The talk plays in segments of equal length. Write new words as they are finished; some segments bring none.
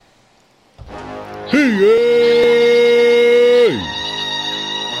Hey!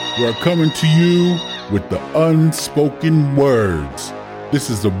 We're coming to you with the unspoken words. This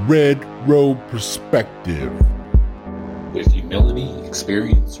is the Red Road Perspective. With humility,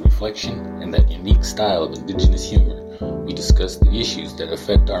 experience, reflection, and that unique style of indigenous humor, we discuss the issues that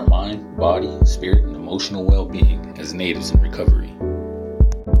affect our mind, body, spirit, and emotional well-being as natives in recovery.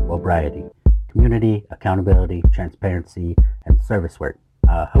 Sobriety, community, accountability, transparency, and service work.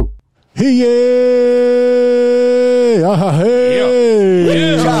 Hope. Hey!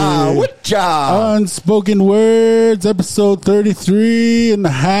 Hey! What job? Unspoken Words, episode 33 in the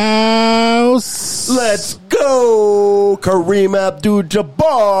house. Let's go, Kareem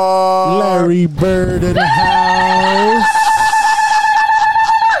Abdul-Jabbar. Larry Bird in the house.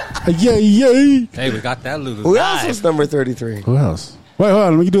 Yay! Hey, we got that Lulu. Who else is number 33? Who else? Wait, hold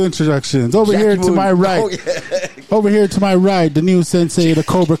on. Let me do introductions. Over Jackie here to Moon. my right. Oh, yeah. Over here to my right, the new sensei, the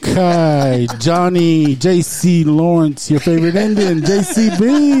Cobra Kai, Johnny, JC Lawrence, your favorite Indian,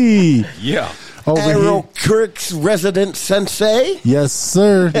 JCB. Yeah. Over Arrow here. Kirk's resident sensei. Yes,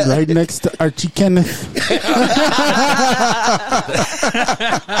 sir. Right next to Archie Kenneth. That's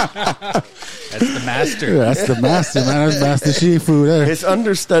the master. That's the master, man. That's Master Shifu there. His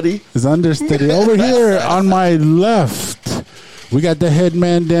understudy. His understudy. Over here on my left, we got the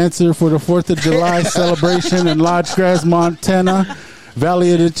headman dancer for the 4th of July celebration in Lodge Grass, Montana.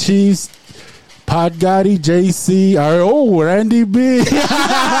 Valley of the Chiefs, Pod Gotti, JC, Randy B.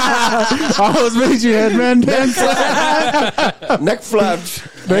 I almost made you headman dancer. Neck flaps.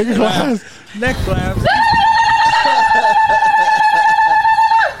 Neck flaps. Neck flaps.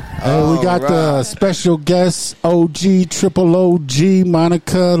 We got the special guest, OG, Triple OG,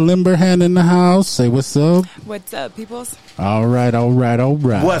 Monica Limberhand in the house. Say what's up. What's up, peoples? All right.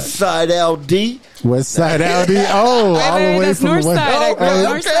 West Side LD. West Side LD. Oh, all the way that's from north the west. side. I grew up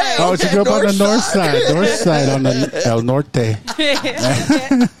north side. Oh, she grew up on the north side. North side on the El Norte.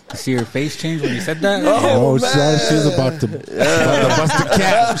 You see her face change when you said that? Oh, she was about to bust the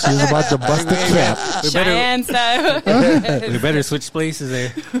cap. She was about to bust the cap. Cheyenne style. We better switch places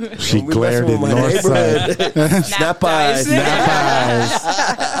there. She Be glared messing in with my north side. neighborhood. Snap eyes. Snap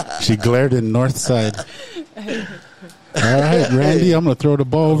eyes. She glared in north side. All right, Randy, I'm going to throw the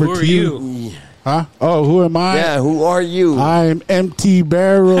ball over Who to are you. you? Huh? Oh, who am I? Yeah, who are you? I'm Empty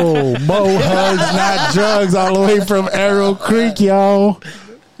Barrel. Mo hugs, not drugs, all the way from Arrow Creek, y'all.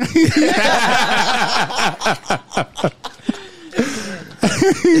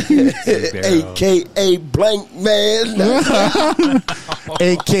 AKA Blank Man.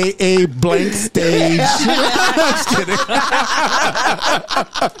 AKA Blank Stage. Just kidding.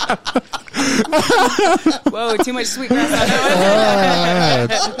 Whoa, too much sweetgrass on that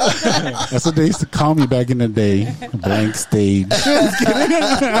one. That's what they used to call me back in the day. Blank Stage. Just kidding.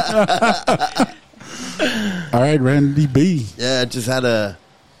 All right, Randy B. Yeah, just had a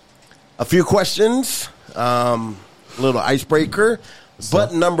few questions. Little icebreaker.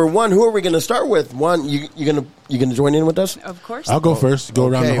 But number one, who are we going to start with? One, you gonna join in with us? Of course. I'll go first. Go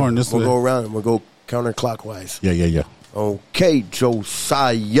around the horn this We'll way. go around. We'll go counterclockwise. Yeah. Okay,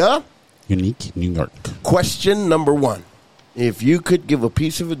 Josiah. Unique New York. Question number one. If you could give a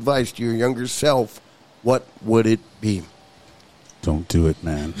piece of advice to your younger self, what would it be? Don't do it,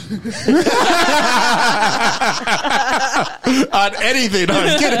 man. On anything. No,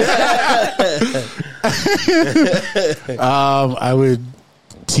 I'm kidding. I would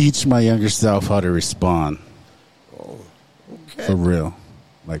teach my younger self how to respond. Oh, okay. For real.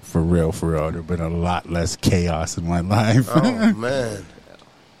 Like, for real. There would have been a lot less chaos in my life. Oh, man.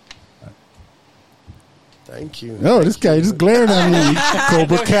 Thank you. Oh, this guy just glared at me.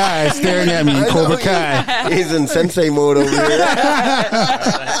 Cobra Kai, staring at me. Cobra Kai. He's in sensei mode over here.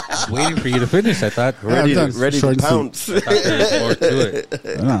 Waiting for you to finish, I thought. Ready done. to Short and pounce. I thought there was more to it. I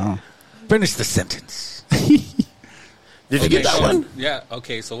don't know. Finish the sentence. Did you get that one? Yeah,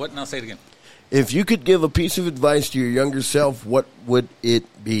 okay, so what? Now say it again. If you could give a piece of advice to your younger self, what would it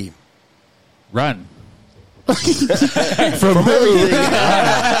be? Run. From who?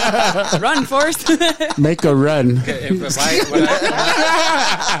 Run, Forrest. Make a run. When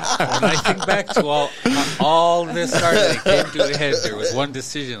I think back to all this started, it came to a head. There was one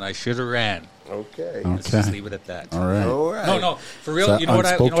decision I should have ran. Okay. Let's just leave it at that. All right. All right. No, for real. So You know what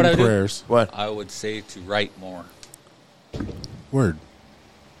I would do? prayers. What? I would say to write more. Word.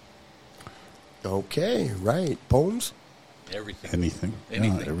 Okay, right. Poems? Everything. Anything.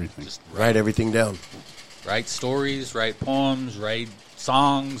 Anything. Yeah, everything. Just Write everything down. write stories, write poems, write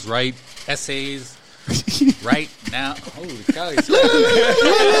songs, write essays. Right now, holy cow!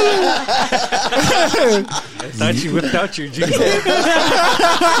 Thought you whipped out your jingle.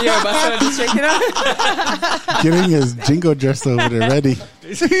 You're about to check it out. Getting his jingle dress over there ready.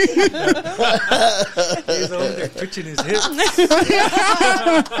 He's over there twitching his hips.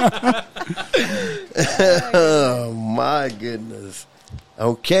 Oh, my goodness.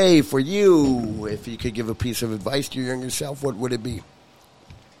 Okay, for you, if you could give a piece of advice to your younger self, what would it be?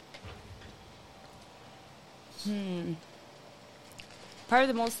 Probably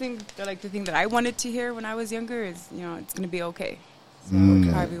the most thing, the thing that I wanted to hear when I was younger is, it's going to be okay. So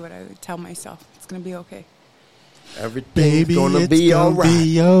probably what I would tell myself. It's going to be okay. Everything's Baby, gonna it's be all gonna right.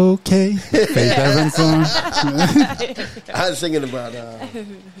 be okay. Faith Evans song. I was thinking about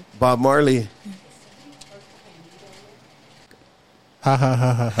Bob Marley. Ha ha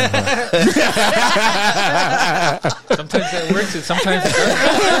ha ha ha. Sometimes that works and sometimes it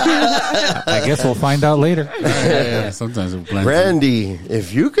doesn't. I guess we'll find out later. Yeah, sometimes it blends. Randy,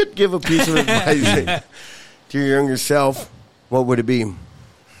 if you could give a piece of advice to your younger self, what would it be?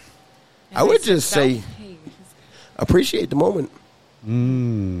 I would just say appreciate the moment.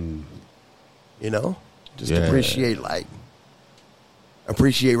 Just Yeah. appreciate right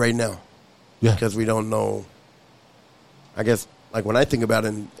now. Yeah. Because we don't know. I guess, like when I think about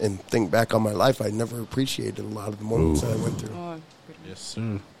it and think back on my life, I never appreciated a lot of the moments that I went through. Oh, Yes,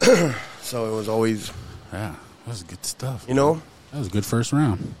 sir. So it was always, Yeah, that was good stuff. that was a good first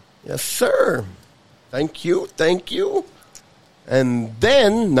round. yes, sir. Thank you. And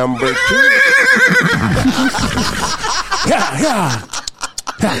then number 2. Yeah.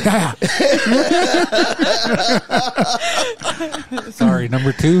 Sorry,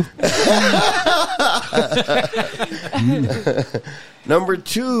 number 2. Number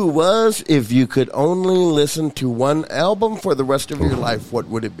 2 was, if you could only listen to one album for the rest of your life, what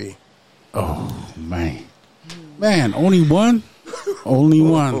would it be? Oh, man, only one? Only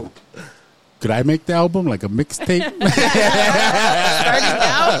one. Could I make the album like a mixtape?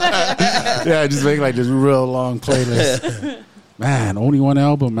 Yeah, just make like this real long playlist. Man, only one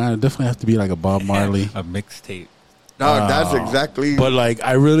album, man. It definitely has to be like a Bob Marley. A mixtape. No, that's exactly. But like,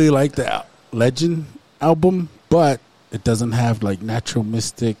 I really like the Legend album, but it doesn't have like Natural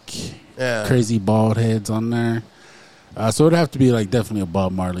Mystic, Yeah. Crazy Bald Heads on there. So it'd have to be like definitely a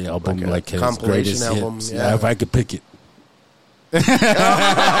Bob Marley album, Like a like his compilation greatest album, hits. yeah. If I could pick it. no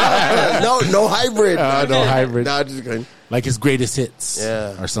hybrid. No hybrid. No, just kidding. Like his greatest hits,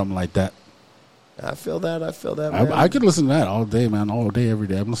 Yeah. or something like that. I feel that. Man. I could listen to that all day, man. All day, every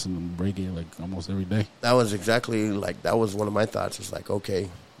day. I'm listening to reggae like almost every day. That was exactly that was one of my thoughts. It's like, okay,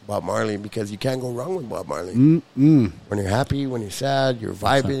 Bob Marley, because you can't go wrong with Bob Marley. When you're happy, when you're sad, you're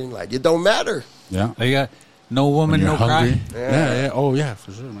vibing. Like, it don't matter. Yeah. You got no woman, When no you're hungry. cry. Yeah. Oh, yeah,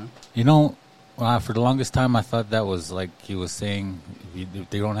 for sure, man. For the longest time, I thought that was like he was saying, if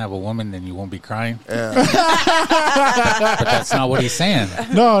they don't have a woman, then you won't be crying. Yeah. But that's not what he's saying.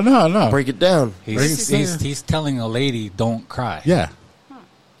 No. Break it down. He's telling a lady, don't cry. Yeah.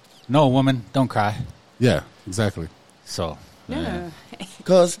 No, woman, don't cry. Yeah, exactly. So, yeah.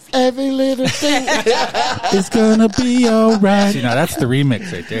 Because every little thing. It's gonna be all right. see, now that's the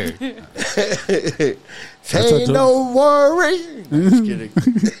remix right there. Say no worry. Just kidding.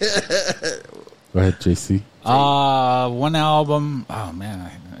 Go ahead, JC. One album. Oh man,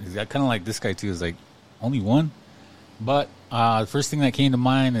 I kind of like this guy too. Is like only one, but the first thing that came to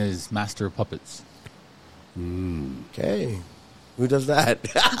mind is Master of Puppets. Okay. Who does that?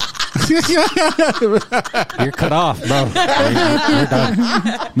 You're cut off, bro. We're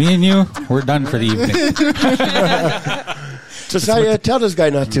done. Me and you, we're done for the evening. Josiah, tell this guy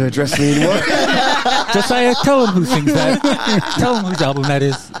not to address me anymore. Josiah, tell him who sings that. Tell him whose album that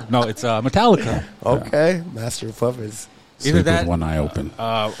is. No, it's Metallica. Okay. Master of Puppets. Either Sleep that, with one eye open.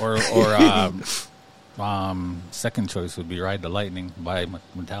 or second choice would be Ride the Lightning by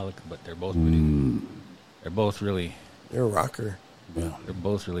Metallica, but they're both really, You're a rocker. Yeah. they're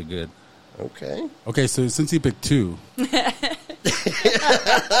both really good. Okay. Okay, so since he picked two,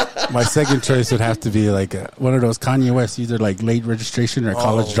 my second choice would have to be like one of those Kanye West, either like Late Registration or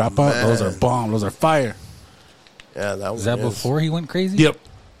College Dropout. man. Those are bomb. Those are fire. Yeah, that was Is that before he went crazy? Yep.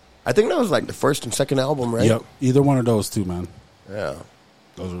 I think that was like the first and second album, right? Yep. Either one of those two, man. Yeah.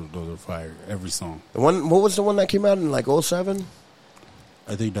 Those are fire. Every song. The one. What was the one that came out in like 07?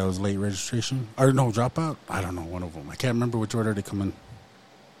 I think that was Late Registration. Or no, Dropout? I don't know, one of them. I can't remember which order they come in.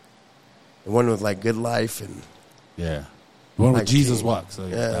 The one with like Good Life and Yeah. The one with Like Jesus King. Walks. So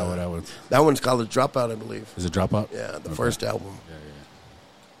Yeah. that was. that one's College Dropout, I believe. Is it Dropout? Yeah, the Okay. first album.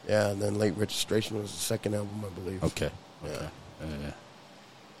 Yeah, and then Late Registration was the second album, I believe. Okay. Yeah.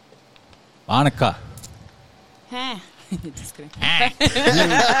 Monica. Huh. Just kidding.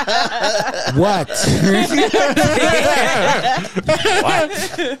 What?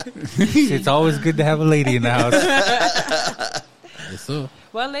 It's always good to have a lady in the house. Yes, sir.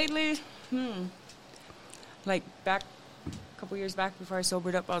 Well, lately, like back a couple years back before I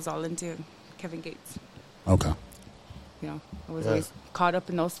sobered up, I was all into Kevin Gates. Okay. You know, I was Yeah. always caught up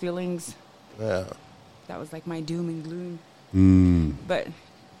in those feelings. Yeah. That was like my doom and gloom. But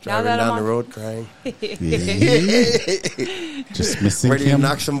Driving now that down I'm the on, road crying. Just missing Ready to him.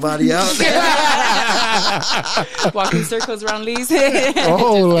 knock somebody out. walking circles around Lee's.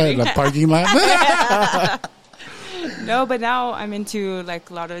 Oh, like the parking lot. No, but now I'm into like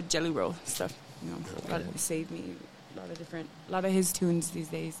a lot of Jelly Roll stuff. You know, a lot of Save Me, a lot of his tunes these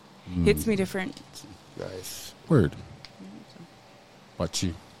days. Hits me different. Nice. Word. What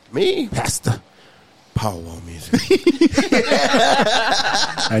you? Me? Pastor. Powerwall music.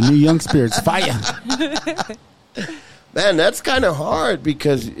 I knew Young Spirits. Fire. Man, that's kind of hard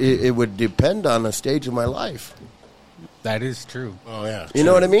because it would depend on the stage of my life. That is true. Oh, yeah. You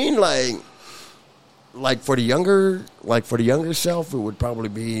know what I mean? Like for the younger self, it would probably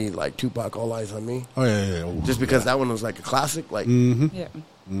be like Tupac, All Eyes on Me. Oh, yeah. Oh, Just because that one was like a classic. Like, Yeah.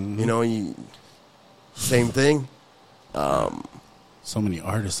 you know, same thing. So many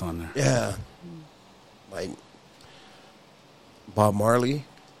artists on there. Yeah. Like Bob Marley,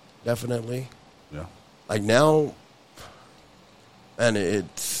 definitely. Yeah. Like now, and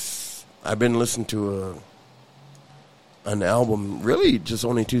I've been listening to an album, really just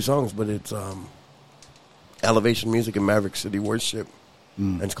only 2 songs, but it's Elevation Music and Maverick City Worship,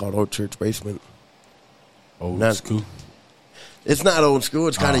 and it's called Old Church Basement. Old Not- school. It's not old school.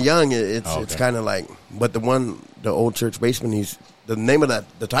 It's kind of young. It's okay. kind of like, but the Old Church Basement. The name of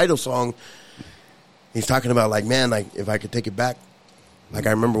the title song. He's talking about like, man, like if I could take it back. Like I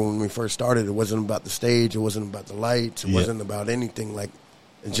remember when we first started, it wasn't about the stage. It wasn't about the lights. It Yeah. wasn't about anything. Like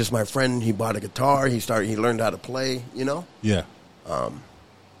it's just my friend. He bought a guitar. He learned how to play. You know, Yeah.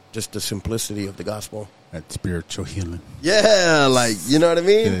 just the simplicity of the gospel. That spiritual healing. Yeah, like you know what I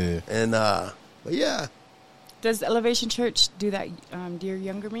mean. Yeah. And but yeah. Does Elevation Church do that, Dear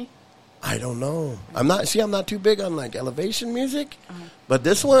Younger Me? I don't know. I'm not too big on like Elevation music, but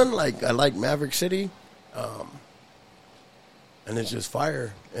this one, like I like Maverick City, and it's just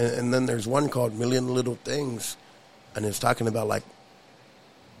fire. And then there's one called Million Little Things, and it's talking about like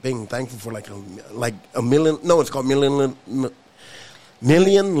being thankful for like a million. No, it's called Million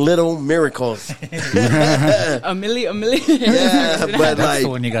Little Miracles. A million. Yeah, but That's like the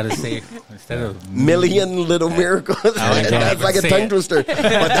one you got to say instead of Million Little Miracles. like that. That's like a Say tongue it. twister. But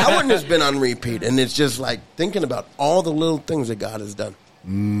that one has been on repeat, and it's just like thinking about all the little things that God has done.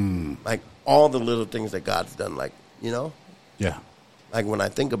 Like all the little things that God's done. Like Yeah. like when I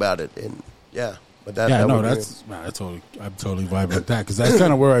think about it, and yeah. But that Yeah, that no, would be- that's man, I'm totally vibing with that because that's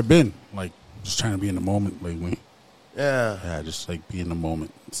kind of where I've been, like just trying to be in the moment lately. yeah. Just like be in the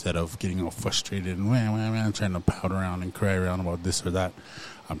moment instead of getting all frustrated and trying to pout around and cry around about this or that.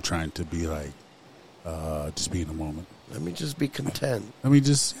 I'm trying to be like, just be in the moment. Let me just be content. Let me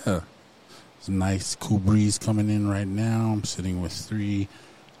just, it's a nice cool breeze coming in right now. I'm sitting with 3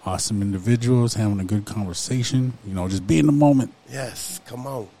 awesome individuals having a good conversation. You know, just be in the moment. Yes, come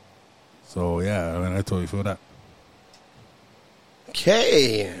on. So yeah, I mean, I totally feel that.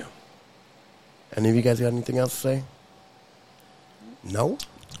 Okay. Any of you guys got anything else to say? No?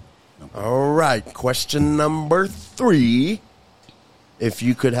 All right. Question number 3. If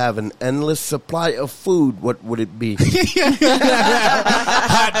you could have an endless supply of food, what would it be?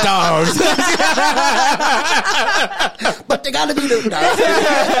 Hot dogs. But they gotta be the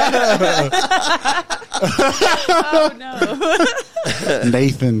Oh, no.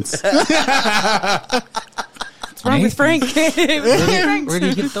 Nathan's. What's wrong with Frank? Where do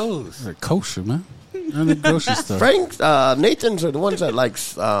you get those? They're kosher, man. And the grocery store. Frank, Nathan's are the ones that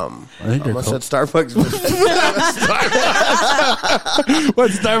likes. I think they're almost said cool. Starbucks.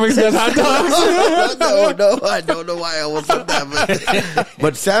 What Starbucks has hot dogs? No, I don't know why I almost said that.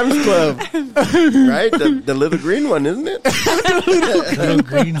 But Sam's Club, right? The little green one, isn't it? Little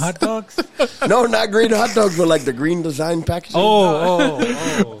green hot dogs? No, not green hot dogs, but like the green design packaging. Oh.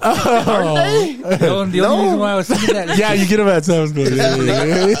 Aren't they? The only reason why I was thinking that is Yeah, you get them at Sam's Club. Yeah.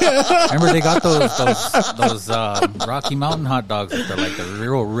 remember they got those Rocky Mountain hot dogs with the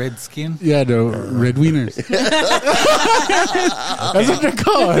real red skin. Yeah, the red wieners. That's what they're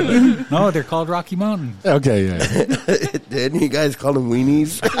called. No, they're called Rocky Mountain. Okay, yeah. Didn't you guys call them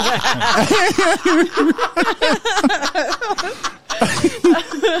weenies?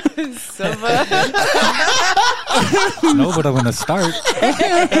 So bad. No, but I'm gonna start.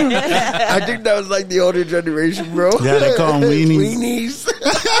 I think that was like the older generation, bro. Yeah, they call them weenies. Weenies.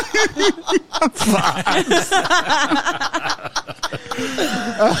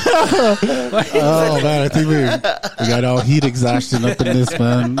 Oh man, I think we got all heat exhaustion up in this,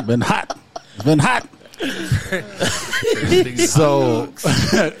 man. Been hot. It's been hot. So,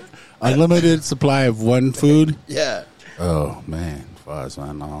 unlimited supply of one food. Yeah. Oh man, fuzz,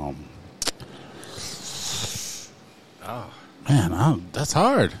 man. Man, that's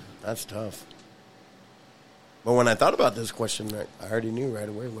hard. That's tough. But when I thought about this question, I already knew right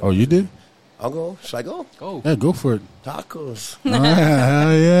away. Oh, you did? I'll go. Should I go? Go. Yeah, go for it. Tacos. Oh, yeah,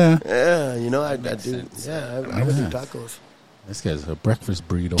 hell yeah. Yeah, you know, I do. sense. Yeah, I would do tacos. This guy's a breakfast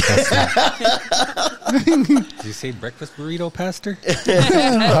burrito. Did you say breakfast burrito, Pastor?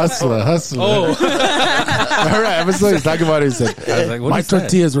 Hustler. Oh, All right, so he's talking about it. He said, I was like, what my is that?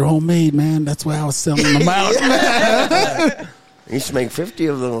 tortillas were homemade, man. That's why I was selling them out. I used to make 50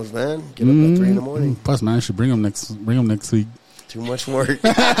 of those, man. Get up at 3 in the morning. Plus, man, I should bring them next week. Too much work.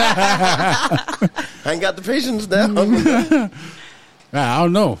 I ain't got the patience now. I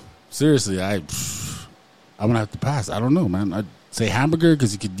don't know. Seriously, I'm gonna have to pass. I don't know, man. I'd say hamburger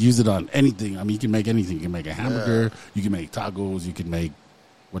because you could use it on anything. I mean, you can make anything. You can make a hamburger. You can make tacos. You can make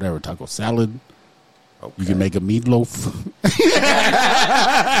whatever, taco salad. Okay. You can make a meatloaf.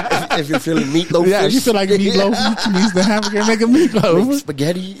 If you're feeling meatloaf, Yeah, if you feel like a meatloaf, you can use the hamburger and make a meatloaf. make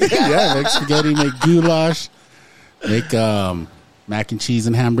spaghetti. Yeah, make spaghetti, make goulash, make mac and cheese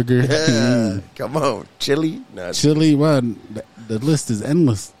and hamburger. Come on, chili. No, Chili, well, the list is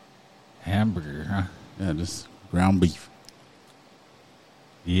endless. hamburger, huh? Yeah, just ground beef.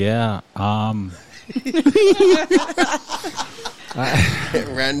 Yeah.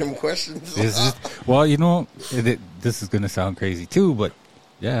 random questions. Well, you know, this is gonna sound crazy too, but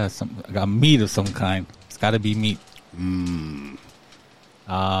yeah, I got meat of some kind. It's got to be meat.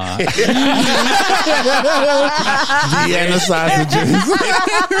 Vienna sausages.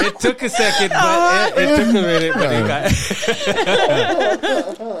 It took a second, but it took a minute. But it got.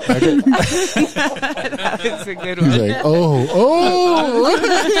 That's a good He's one. like, oh.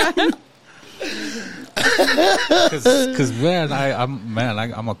 Because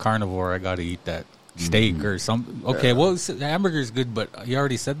I'm a carnivore. I got to eat that steak or something. Okay, well, hamburger is good, but he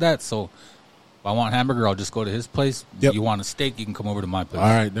already said that. So if I want hamburger, I'll just go to his place. Yep. You want a steak, you can come over to my place. All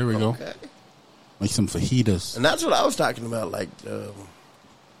right, there we go. Okay. Make some fajitas. And that's what I was talking about, like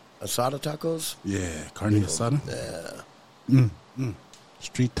asada tacos. Yeah, carne asada. Yeah.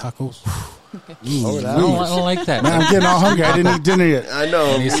 Street tacos. Oh, I don't like that. Man, I'm getting all hungry. I didn't eat dinner yet. I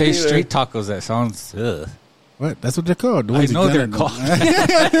know. When you say me neither. street tacos, that sounds. Ugh. What? That's what they're called. The I ones know you they're got-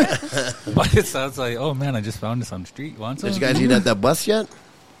 called, but it sounds like, oh man, I just found this on the street. Want some? Did you guys eat at that bus yet?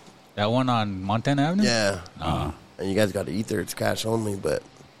 That one on Montana Avenue? Yeah. And you guys got to eat there. It's cash only, but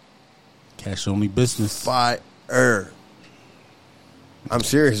Cash only business. fire. I'm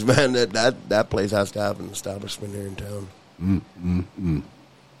serious, man. That place has to have an establishment here in town.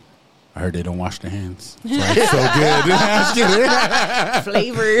 I heard they don't wash their hands. So it's so good. Just kidding.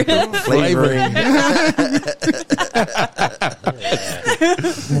 Flavor. Flavoring.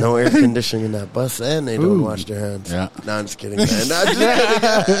 No air conditioning in that bus, and they don't wash their hands. Yeah. No, I'm just kidding, man. No, I'm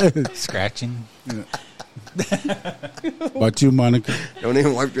just kidding. Scratching. About you, Monica? Don't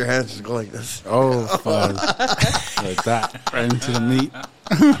even wipe your hands. Just go like this. Oh, fuzz. Like that. Right into the meat.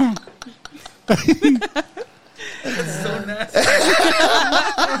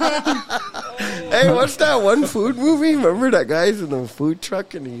 Hey, what's that one food movie? Remember that guy's in the food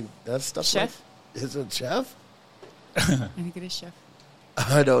truck and he does stuff Chef? like... Is it Chef? I think it is Chef.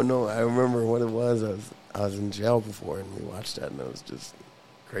 I don't know. I remember what it was. I was in jail before and we watched that and it was just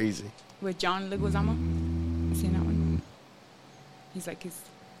crazy. With John Leguizamo. You seen that one? He's like his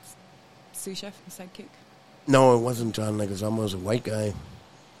sous chef, his sidekick. No, it wasn't John Leguizamo. It was a white guy.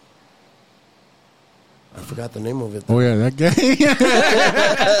 I forgot the name of it. Oh, yeah, that guy.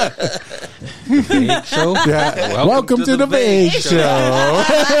 Vague show? Yeah. Welcome to the Vague Show.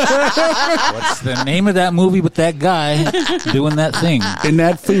 What's the name of that movie with that guy doing that thing? In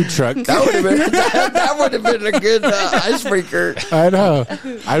that food truck. That would have been a good icebreaker. I know.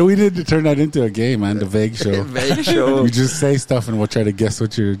 We need to turn that into a game, man. The Vague Show. Vague show. You just say stuff and we'll try to guess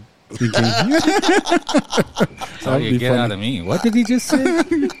what you're thinking. That's all you get out of me. What did he just say?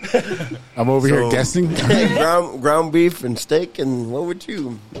 I'm over here So- guessing. ground beef and steak, and what would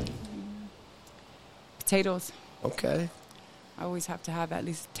you? Potatoes. Okay. I always have to have at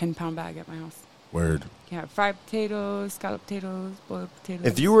least a 10-pound bag at my house. Word. You can have fried potatoes, scalloped potatoes, boiled potatoes.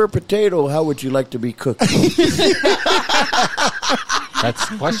 If you were a potato, how would you like to be cooked? That's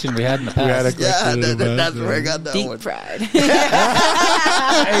the question we had in the We had a past. Yeah, question about that's where I got that Deep one. fried.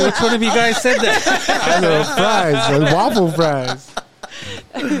 Hey, which one of you guys said that? I know fries, waffle fries.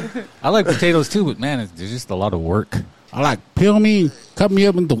 I like potatoes too, but man, there's just a lot of work. I like peel me, cut me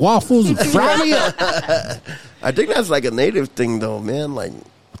up into waffles, and fry me up. I think that's like a native thing, though, man. Like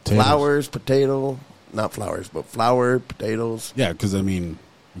Potatoes. flowers, potato, not flowers, but flour, potatoes. Yeah, because I mean,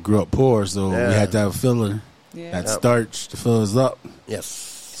 we grew up poor, so we Yeah. had to have filler, Yeah. that Yep. starch to fill us up. Yes.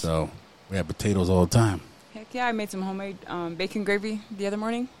 So we had potatoes all the time. Heck yeah, I made some homemade bacon gravy the other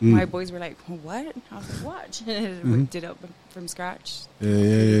morning. Mm. My boys were like, "What?" I was like, "Watch." Whipped it up from scratch. Yeah, yeah,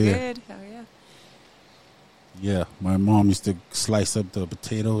 yeah, yeah. Good. Hell yeah. Yeah, my mom used to slice up the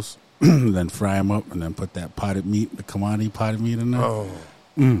potatoes, then fry them up, and then put that potted meat, the commodity potted meat in there. Oh,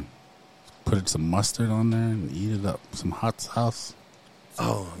 Put some mustard on there and eat it up. Some hot sauce.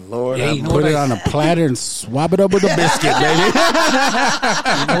 oh, Lord. Yeah, I'm- you know Put what it I- on a platter and swab it up with a biscuit, baby.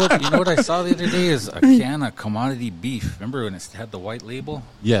 You know what I saw the other day is a can of commodity beef. Remember when it had the white label?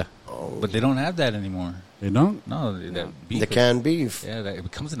 Yeah, But they don't have that anymore. they don't. No, that beef. the canned beef. Yeah,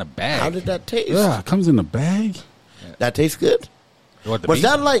 it comes in a bag. How did that taste? Yeah, it comes in a bag. That tastes good. What, the Was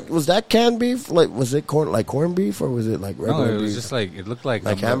beef? was that canned beef? Like, was it corned beef, or was it like No, regular it was beef? just like it looked like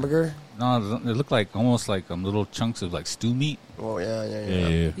like hamburger? No, it looked like almost like little chunks of like stew meat. Oh yeah.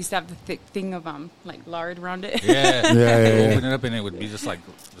 Yeah, Used to have the thick thing of like lard around it. Yeah, yeah. Open it up and it would be just like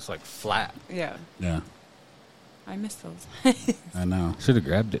flat. Yeah. yeah. I miss those. I know. Should have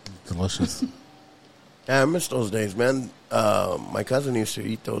grabbed it. Delicious. Yeah, I miss those days, man. My cousin used to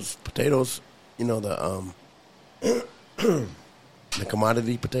eat those potatoes. You know the the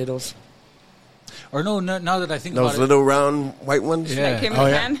commodity potatoes. Or no, now that I think Those about little round white ones. Yeah. Like him Oh,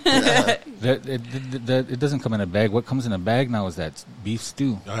 and yeah. it doesn't come in a bag. What comes in a bag now is that beef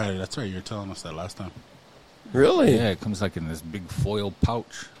stew. All right, that's right. You were telling us that last time. Really? Yeah, it comes like in this big foil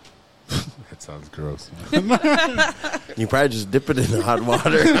pouch. That sounds gross. You probably just dip it in the hot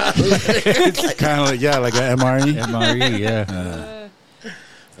water. It's kind of like, yeah, like an MRE. MRE, yeah.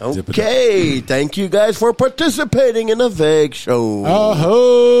 Okay, thank you guys for participating in the Vague Show.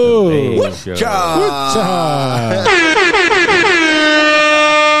 Oh, Hey, show. Cha!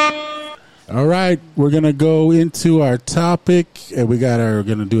 all right, we're gonna go into our topic, and we're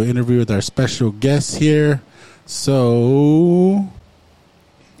gonna do an interview with our special guest here. So,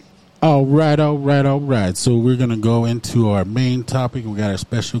 all right. So we're gonna go into our main topic. We got our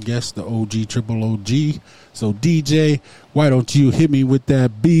special guest, the OG Triple OG. So DJ, why don't you hit me with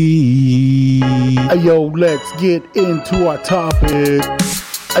that beat? Yo, let's get into our topic.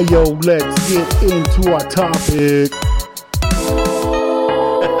 Yo, let's get into our topic.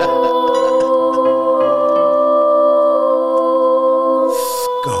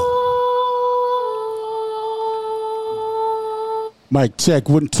 Mic check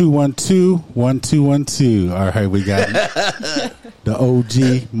 1212 1212. All right, we got the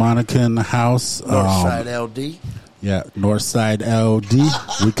OG Monica in the house. Northside LD. Yeah, Northside LD.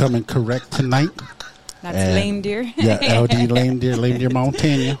 We coming correct tonight. That's And- lame deer. Yeah, LD Lame Deer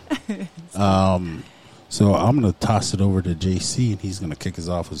Montana. So I'm gonna toss it over to JC, and he's gonna kick us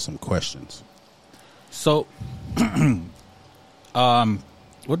off with some questions. So,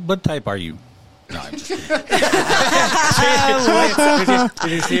 what type are you? No, I'm just kidding.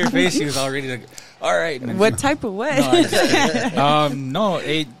 Did you see her face? She was already like, all right. What type of what?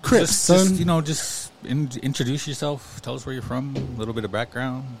 Chris, just, son. just introduce yourself. Tell us where you're from. A little bit of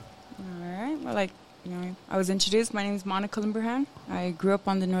background. All right. Well, I was introduced. My name is Monica Limberhan. I grew up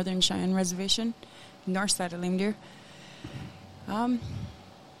on the Northern Cheyenne Reservation, north side of Lame Deer.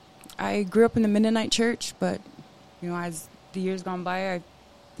 I grew up in the Mennonite church, but, as the years gone by, I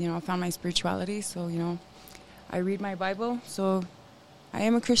found my spirituality. So, I read my Bible. So I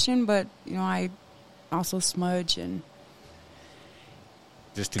am a Christian, but, I also smudge and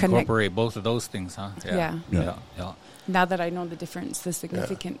Just Connect. incorporate both of those things, huh? Yeah. Yeah. now that I know the difference, the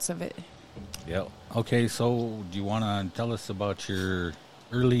significance of it. Yeah. Okay, so do you want to tell us about your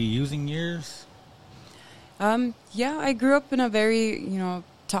early using years? Yeah, I grew up in a very,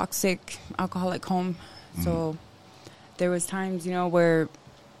 toxic, alcoholic home. So there was times, where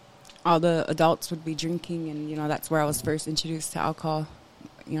all the adults would be drinking, and, that's where I was first introduced to alcohol.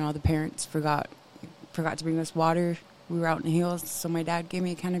 The parents forgot to bring us water. We were out in the hills, so my dad gave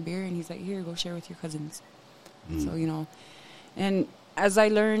me a can of beer, and he's like, here, go share with your cousins. So, and as I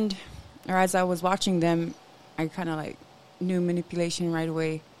learned, or as I was watching them, I kind of, knew manipulation right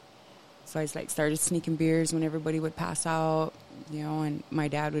away. So I started sneaking beers when everybody would pass out, and my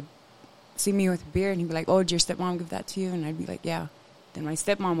dad would see me with beer, and he'd be like, oh, did your stepmom give that to you? And I'd be like, yeah. Then my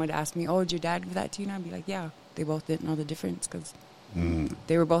stepmom would ask me, oh, did your dad give that to you? And I'd be like, yeah. They both didn't know the difference because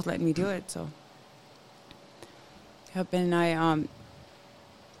they were both letting me do it. So, yep. And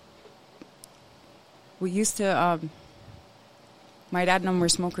we used to. My dad and them were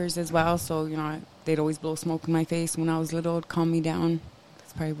smokers as well, so they'd always blow smoke in my face when I was little. It'd calm me down.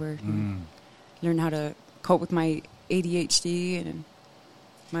 That's probably where I learned how to cope with my ADHD, and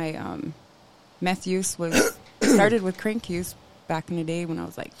my meth use started with crank use back in the day when I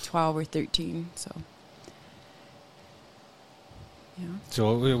was like 12 or 13. So, yeah.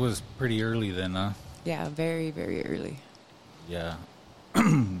 So it was pretty early then, huh? Yeah, very, very early. Yeah.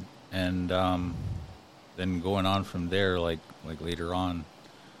 And then going on from there, like later on,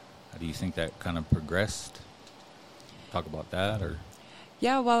 how do you think that kind of progressed? Talk about that, or?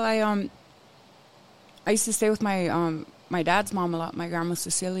 Yeah, well, I used to stay with my dad's mom a lot, my grandma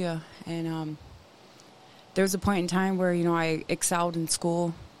Cecilia, and there was a point in time where I excelled in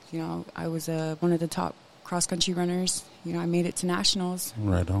school. I was one of the top cross country runners. I made it to nationals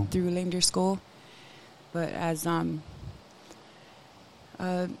Right on. through Lame Deer School, but as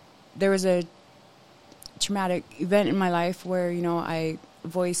there was a traumatic event in my life where I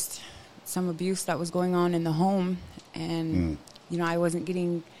voiced some abuse that was going on in the home, and I wasn't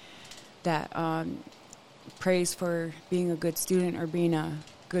getting that praise for being a good student or being a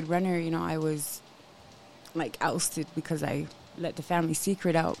good runner. I was like ousted because I let the family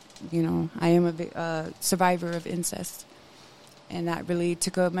secret out. I am a survivor of incest, and that really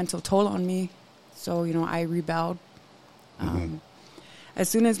took a mental toll on me. So I rebelled. As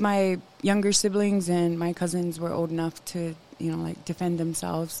soon as my younger siblings and my cousins were old enough to, defend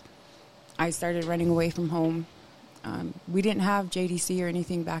themselves, I started running away from home. We didn't have JDC or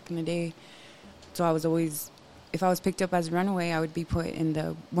anything back in the day, so I was always, if I was picked up as a runaway, I would be put in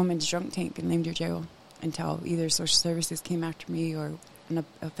the women's drunk tank in Lame Deer Jail until either social services came after me or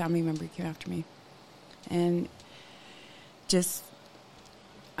a family member came after me. And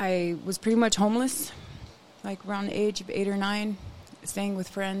I was pretty much homeless, like around the age of 8 or 9. Staying with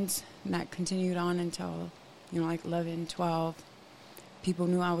friends, and that continued on until, like 11, 12. People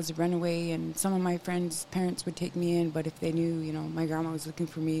knew I was a runaway, and some of my friends' parents would take me in, but if they knew, my grandma was looking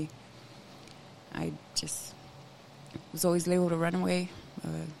for me, I just was always labeled a runaway, a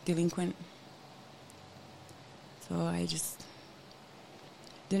delinquent. So I just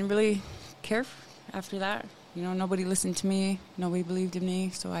didn't really care after that. Nobody listened to me, nobody believed in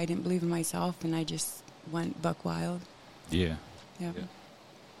me, so I didn't believe in myself, and I just went buck wild. Yeah. Yeah.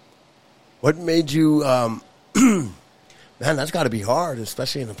 What made you, man, that's got to be hard,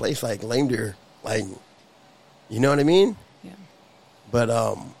 especially in a place like Lame Deer. Like, you know what I mean? Yeah. But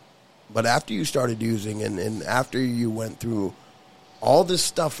after you started using and after you went through all this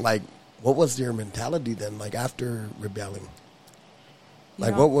stuff, like, what was your mentality then, like, after rebelling?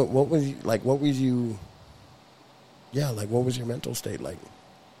 Like, what was your mental state like?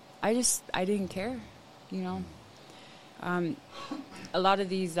 I didn't care, a lot of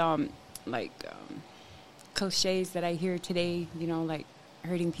these cliches that I hear today, like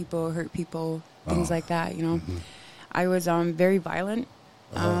hurting people, hurt people, things like that, I was very violent.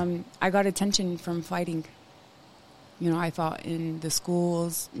 I got attention from fighting. I fought in the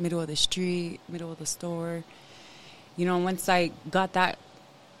schools, middle of the street, middle of the store. Once I got that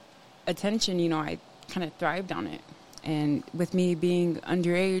attention, I kind of thrived on it. And with me being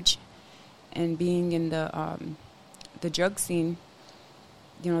underage and being in the drug scene,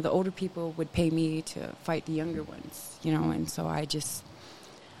 the older people would pay me to fight the younger ones, and so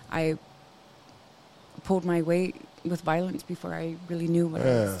I pulled my weight with violence before I really knew what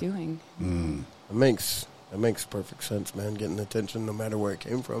I was doing. It makes perfect sense, man, getting attention no matter where it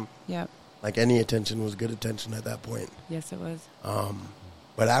came from. Yep. Like, any attention was good attention at that point. Yes, it was.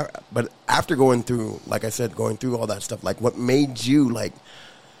 But after going through, like I said, going through all that stuff, like, what made you, like,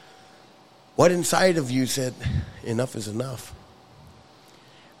 what inside of you said, enough is enough?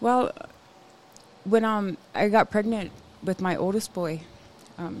 Well, when I got pregnant with my oldest boy,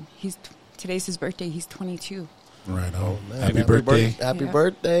 today's his birthday. He's 22. Right on. Oh, man. Happy birthday. Happy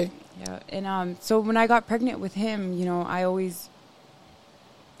birthday. Yeah, and so when I got pregnant with him, I always,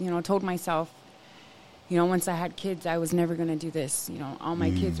 told myself, once I had kids, I was never going to do this. All my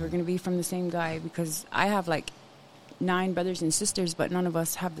kids were going to be from the same guy, because I have like 9 brothers and sisters, but none of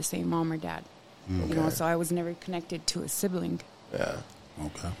us have the same mom or dad. So I was never connected to a sibling. Yeah.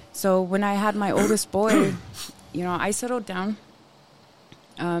 Okay. So when I had my oldest boy, I settled down.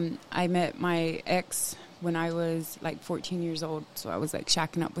 I met my ex when I was like 14 years old, so I was like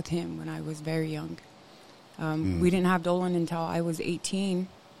shacking up with him when I was very young. We didn't have Dolan until I was 18,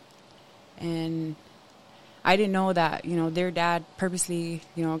 and I didn't know that, their dad purposely,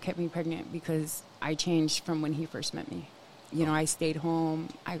 kept me pregnant because I changed from when he first met me. I stayed home.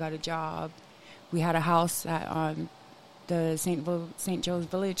 I got a job. We had a house at the St. Joe's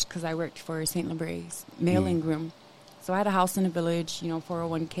Village because I worked for St. Libre's mailing room. So I had a house in the village,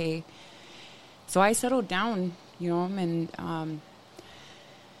 401k. So I settled down, and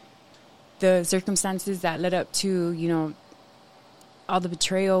the circumstances that led up to, all the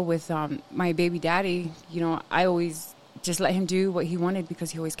betrayal with my baby daddy, I always just let him do what he wanted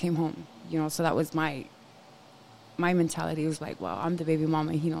because he always came home, So that was my mentality. It was like, well, I'm the baby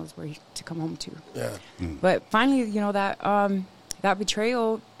mama. He knows where to come home to. Yeah. But finally, that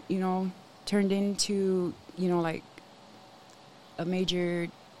betrayal, turned into, like a major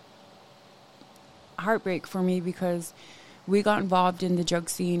heartbreak for me because we got involved in the drug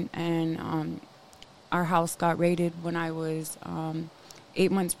scene and our house got raided when I was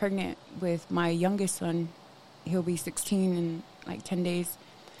 8 months pregnant with my youngest son. He'll be 16 in like 10 days.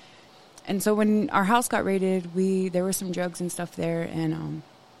 And so when our house got raided, there were some drugs and stuff there, and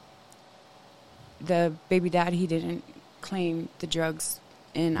the baby dad, he didn't claim the drugs,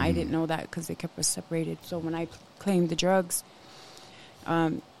 and I didn't know that because they kept us separated. So when I claimed the drugs,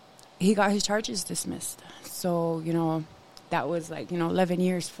 he got his charges dismissed. So, that was like, 11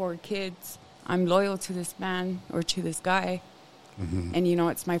 years, 4 kids. I'm loyal to this man or to this guy. Mm-hmm. And,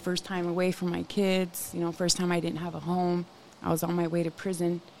 it's my first time away from my kids, first time I didn't have a home. I was on my way to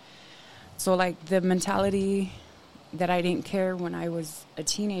prison. So, like, the mentality that I didn't care when I was a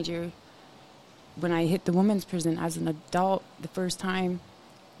teenager, when I hit the women's prison as an adult the first time,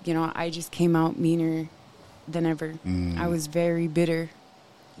 I just came out meaner than ever. I was very bitter.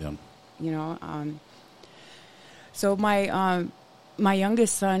 Yeah. So my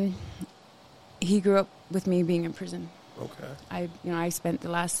youngest son, he grew up with me being in prison. Okay. I spent the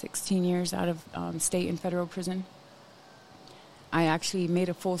last 16 years out of state and federal prison. I actually made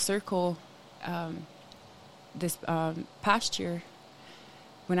a full circle this past year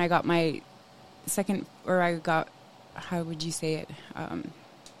when I got my how would you say it?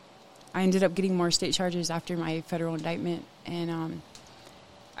 I ended up getting more state charges after my federal indictment, and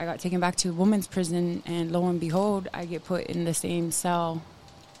I got taken back to women's prison, and lo and behold, I get put in the same cell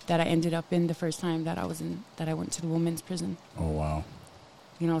that I ended up in the first time that I went to the women's prison. Oh, wow.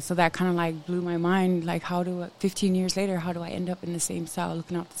 So that kind of like blew my mind. Like, 15 years later, how do I end up in the same cell,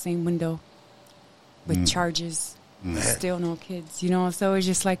 looking out the same window with charges, still no kids, So it was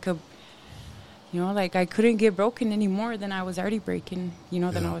just like like I couldn't get broken any more than I was already breaking,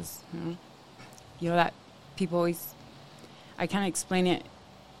 than I was, that people always, I can't explain it.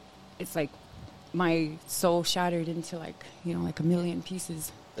 It's like my soul shattered into like a million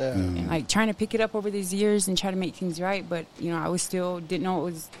pieces. Yeah. And like trying to pick it up over these years and try to make things right. But, I was still didn't know it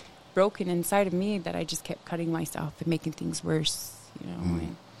was broken inside of me, that I just kept cutting myself and making things worse,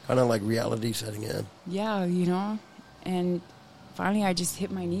 Kind of like reality setting in. Yeah, and finally I just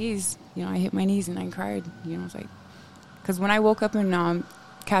hit my knees. I hit my knees and I cried. It's like, because when I woke up in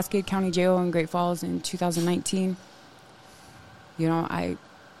Cascade County Jail in Great Falls in 2019, I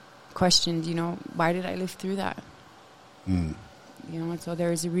questioned, why did I live through that? And so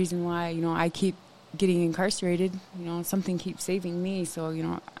there's a reason why, I keep getting incarcerated. Something keeps saving me.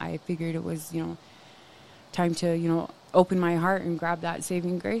 So, I figured it was, time to, open my heart and grab that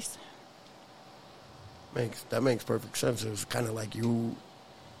saving grace. That makes perfect sense. It was kind of like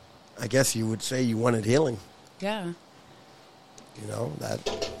I guess you would say you wanted healing. Yeah.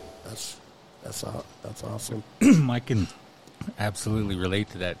 That's awesome. I can absolutely relate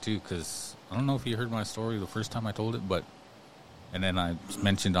to that too, because I don't know if you heard my story the first time I told it, and then I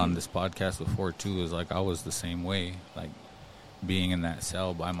mentioned on this podcast before too, is like I was the same way, like being in that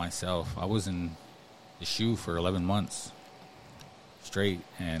cell by myself. I was in the SHU for 11 months straight,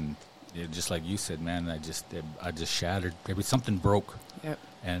 and just like you said, man, I just shattered. Something broke. Yep.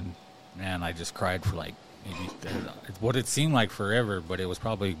 And man, I just cried for like maybe what it seemed like forever, but it was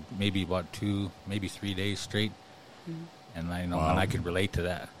probably maybe about 2, maybe 3 days straight. Mm-hmm. And I know, and I could relate to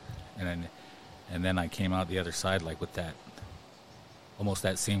that. And then I came out the other side like with that, almost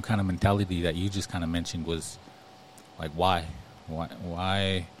that same kind of mentality that you just kind of mentioned, was like, why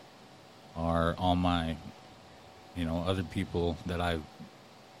are all my, other people that I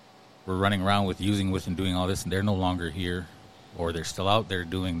were running around with, using with, and doing all this, and they're no longer here, or they're still out there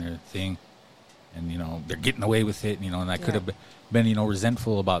doing their thing, and they're getting away with it, and I could have been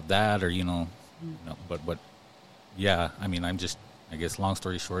resentful about that, or but yeah, I mean, I guess long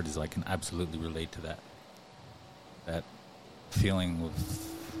story short is I can absolutely relate to that feeling of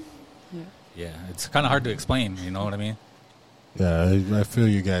it's kind of hard to explain, you know what I mean? Yeah, I feel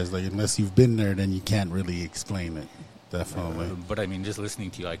you guys. Like, unless you've been there, then you can't really explain it. Definitely. But I mean, just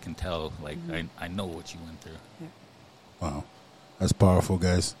listening to you, I can tell. Like, I know what you went through. Wow, that's powerful,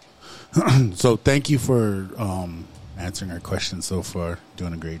 guys. So thank you for answering our questions so far.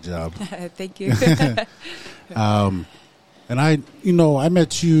 Doing a great job. Thank you. And I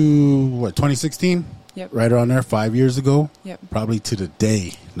met you, 2016? Yep. Right around there, 5 years ago? Yep. Probably to the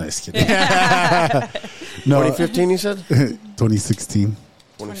day. Nice kidding. 2015, you said? 2016.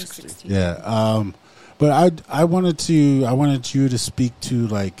 2016. Yeah. But I wanted you to speak to,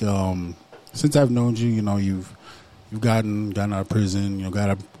 like, since I've known you, you've gotten out of prison,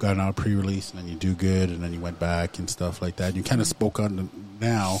 gotten out of pre-release, and then you do good, and then you went back and stuff like that. You kind of spoke on the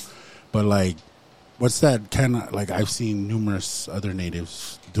now, but like, what's that kind of like? I've seen numerous other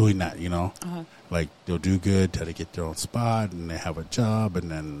natives doing that. Like they'll do good till they get their own spot and they have a job, and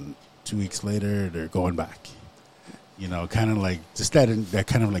then 2 weeks later they're going back. Kind of like just that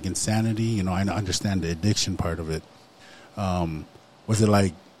kind of like insanity. I understand the addiction part of it.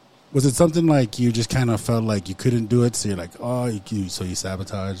 Was it something like you just kind of felt like you couldn't do it, so you're like, so you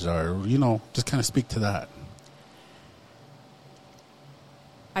sabotaged, or just kind of speak to that?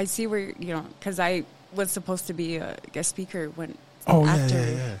 I see where because I was supposed to be a guest speaker when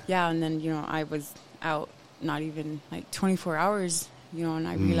yeah, and then I was out not even like 24 hours, and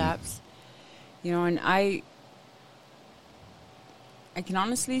I relapsed, and I can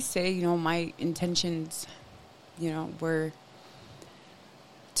honestly say my intentions, were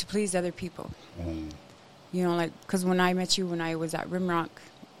to please other people. Because when I met you when I was at Rimrock,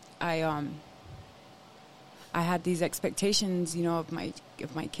 I had these expectations, of my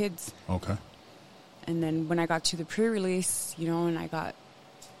kids. Okay. And then when I got to the pre-release, and I got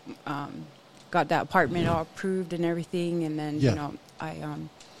that apartment all approved and everything, and then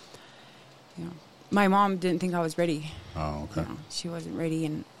my mom didn't think I was ready. Oh, okay. She wasn't ready,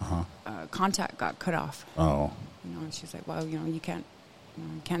 and contact got cut off. Oh. And she's like, well, you can't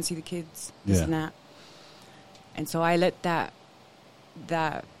see the kids, this and that. And so I let that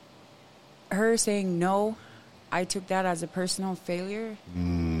her saying no, I took that as a personal failure,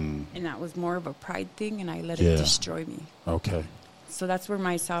 and that was more of a pride thing, and I let it destroy me. Okay. So that's where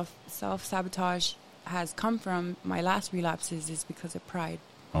my self-sabotage has come from. My last relapses is because of pride.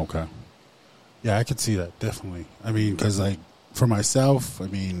 Okay. Yeah, I could see that, definitely. I mean, because, like, for myself, I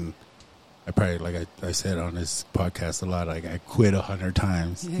mean, I probably, like I said on this podcast a lot, like, I quit 100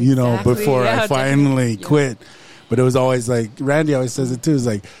 times, Exactly. before I finally quit. But it was always like, Randy always says it too, it's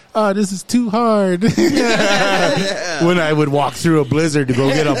like, this is too hard. When I would walk through a blizzard to go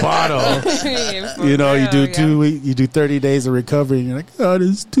get a bottle, you do 30 days of recovery, and you're like, this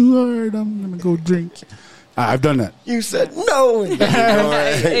is too hard, I'm going to go drink. I've done that. You said no.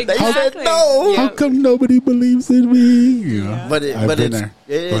 Exactly. They said no. Yep. How come nobody believes in me? But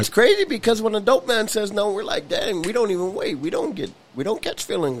it's crazy because when a dope man says no, we're like, dang, we don't even wait. We don't catch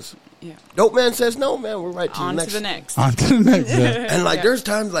feelings. Yeah. Dope man says no, man, we're right to On the to next. the next. On to the next. Yeah. And like there's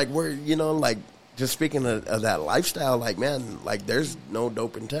times like where, like just speaking of that lifestyle, like man, like there's no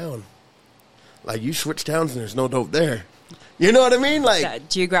dope in town. Like you switch towns and there's no dope there. You know what I mean? Like that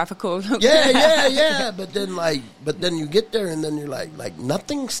geographical. Yeah. But then you get there and then you're like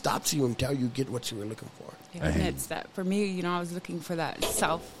nothing stops you until you get what you were looking for. Yeah, and it's that for me, I was looking for that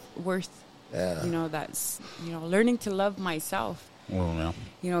self-worth. Yeah. That's learning to love myself. Well,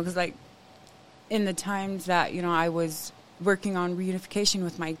 yeah. Because like in the times that I was working on reunification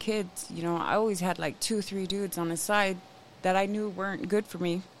with my kids, I always had like 2 or 3 dudes on the side that I knew weren't good for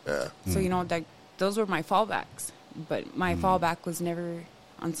me. Yeah. So like those were my fallbacks. But my fallback was never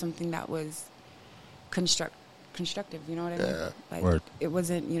on something that was constructive, you know what I mean? Yeah. Like, Word. it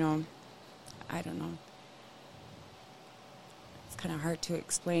wasn't, I don't know. It's kind of hard to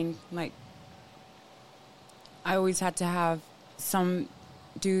explain. Like, I always had to have some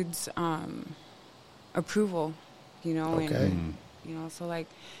dude's approval, Okay. and, so like...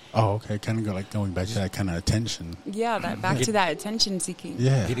 Oh, okay. Kind of going back to that kind of attention. Yeah, back to that attention seeking.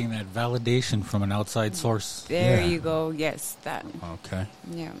 Yeah. Getting that validation from an outside source. There Yeah. you go. Yes, that. Okay.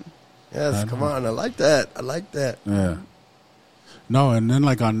 Yeah. Yes, come on. I like that. Yeah. No, and then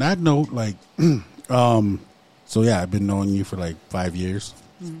like on that note, like, so yeah, I've been knowing you for like 5 years,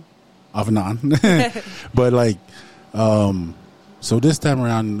 off and on. But like, so this time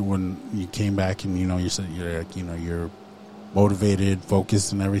around when you came back and you said you're motivated,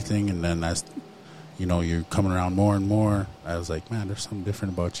 focused, and everything, and then that's you're coming around more and more. I was like, man, there's something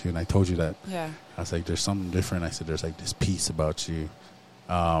different about you, and I told you that. Yeah. I was like, there's something different. I said, there's like this peace about you.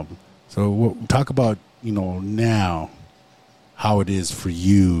 So we'll talk about now how it is for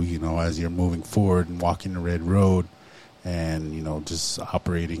you, as you're moving forward and walking the red road, and just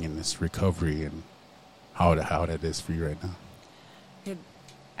operating in this recovery, and how that is for you right now.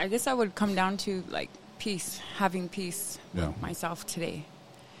 I guess I would come down to like peace, having peace Yeah. with myself today.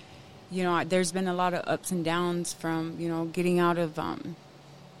 You know, there's been a lot of ups and downs from, you know, getting out of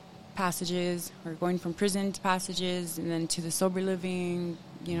passages or going from prison to passages and then to the sober living,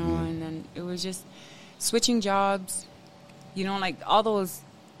 you know, and then it was just switching jobs, you know, like all those,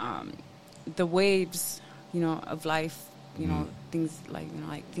 the waves, you know, of life, you know, things like, you know,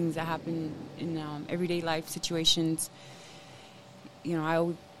 like things that happen in everyday life situations, you know, I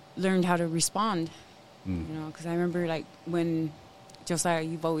learned how to respond, you know, because I remember like when Josiah,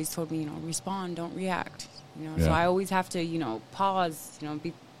 you've always told me, you know, respond, don't react, you know, so Yeah. I always have to, you know, pause, you know,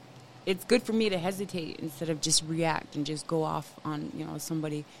 it's good for me to hesitate instead of just react and just go off on, you know,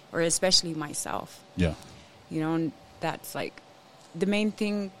 somebody or especially myself, Yeah. you know, and that's like the main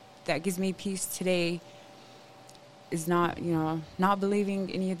thing that gives me peace today is not, you know, not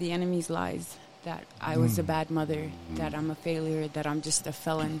believing any of the enemy's lies that I was a bad mother, that I'm a failure, that I'm just a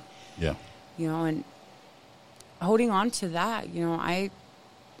felon, Yeah. you know, and holding on to that, you know, I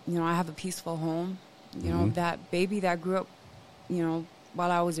have a peaceful home, you know, that baby that grew up, you know,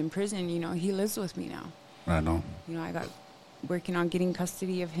 while I was in prison, you know, he lives with me now. Right on. You know, I got working on getting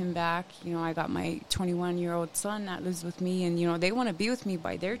custody of him back. You know, I got my 21-year-old son that lives with me, and, you know, they want to be with me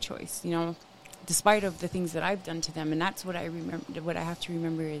by their choice, you know, despite of the things that I've done to them. And that's what I remember. What I have to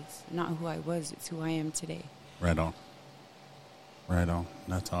remember is not who I was, it's who I am today. Right on. Right on.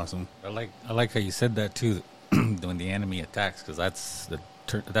 That's awesome. I like how you said that too, when the enemy attacks, because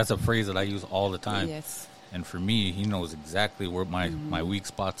that's a phrase that I use all the time. Yes. And for me, he knows exactly where my weak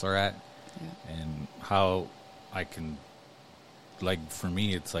spots are at, and how I can, like, for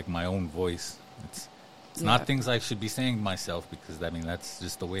me, it's like my own voice. It's not things I should be saying to myself, because, I mean, that's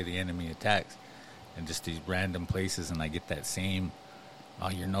just the way the enemy attacks. And just these random places, and I get that same, oh,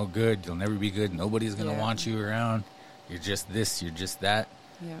 you're no good, you'll never be good, nobody's going to want you around, you're just this, you're just that.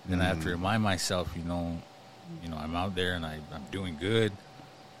 Yeah. Then I have to remind myself, you know, I'm out there and I'm doing good.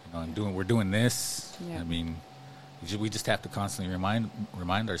 You know, we're doing this. Yeah. I mean, we just have to constantly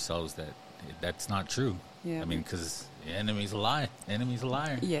remind ourselves that that's not true. Yeah. I mean, because the enemy's a lie. The enemy's a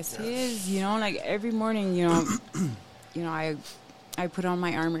liar. Yes, he is. You know, like every morning, you know, I put on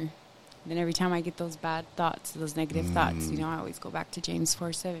my armor. Then every time I get those bad thoughts, those negative thoughts, you know, I always go back to James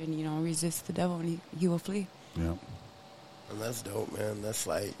 4:7. You know, resist the devil and he will flee. Yeah. And that's dope, man. That's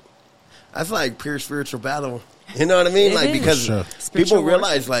like pure spiritual battle. You know what I mean? It Like, is. because Sure. Spiritual people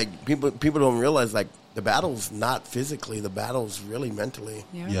realize, like, people don't realize, like, the battle's not physically. The battle's really mentally.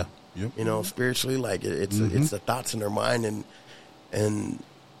 Yeah. Yeah. Yep. You know, spiritually, like, it's the thoughts in their mind, and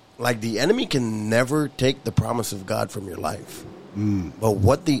like, the enemy can never take the promise of God from your life. But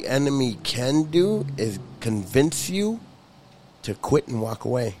what the enemy can do is convince you to quit and walk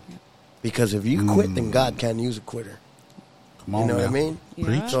away. Because if you quit, then God can't use a quitter. Come on, You know what I man. mean? Yeah.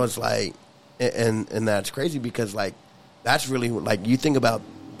 Preach. So it's like, and that's crazy, because, like, that's really, like, you think about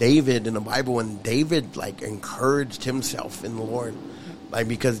David in the Bible, and David, like, encouraged himself in the Lord. Like,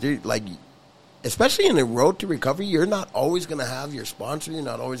 because, like, especially in the road to recovery, you're not always going to have your sponsor. You're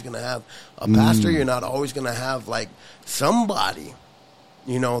not always going to have a pastor. You're not always going to have, like, somebody,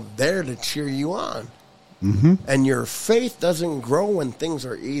 you know, there to cheer you on. And your faith doesn't grow when things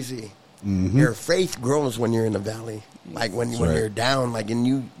are easy. Your faith grows when you're in the valley. Like, when right. you're down, like, and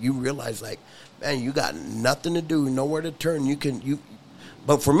you realize, like, man, you got nothing to do, nowhere to turn.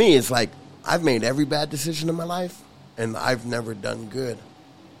 But for me, it's like, I've made every bad decision in my life, and I've never done good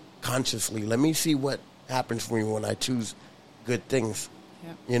consciously. Let me see what happens for me when I choose good things.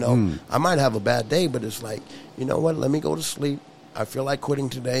 Yep. You know, I might have a bad day, but it's like, you know what? Let me go to sleep. I feel like quitting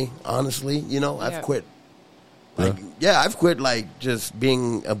today. Honestly, you know, I've Yeah. quit. Like, I've quit, like, just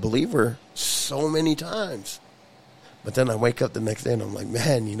being a believer so many times. But then I wake up the next day and I'm like,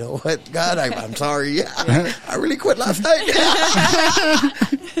 man, you know what? God, I'm sorry. Yeah, I really quit last night.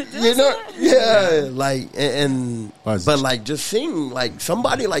 You know, yeah, like, but like, just seeing, like,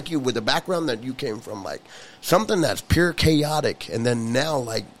 somebody like you with the background that you came from, like, something that's pure chaotic, and then now,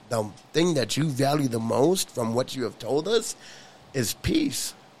 like, the thing that you value the most from what you have told us is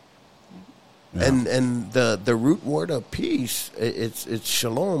peace. Yeah. And the root word of peace, it's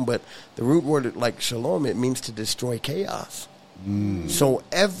shalom, but the root word, like, shalom, it means to destroy chaos. So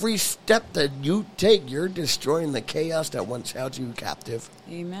every step that you take, you're destroying the chaos that once held you captive.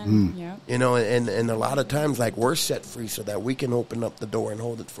 Amen. Yeah. You know, and a lot of times, like, we're set free so that we can open up the door and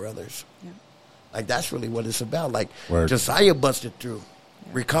hold it for others. Yeah. Like, that's really what it's about. Like, Word. Josiah busted through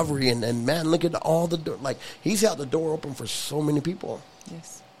recovery, and man, look at all the door. Like, he's held the door open for so many people.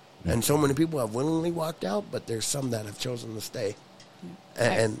 Yes. And so many people have willingly walked out, but there's some that have chosen to stay.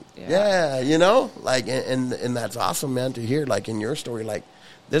 And Yeah. you know, like, and that's awesome, man, to hear, like, in your story, like,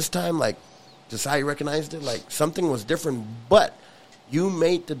 this time, like, Just how you recognized it, like something was different, but you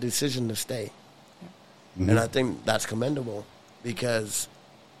made the decision to stay. And I think that's commendable because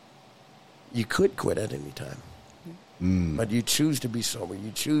you could quit at any time. But you choose to be sober.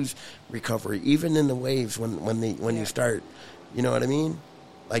 You choose recovery, even in the waves when you start, you know what I mean?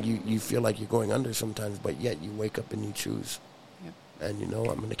 Like you feel like you're going under sometimes, but yet you wake up and you choose. And you know,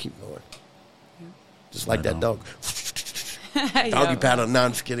 I'm going to keep going. Just like that dog. Doggy paddle. No,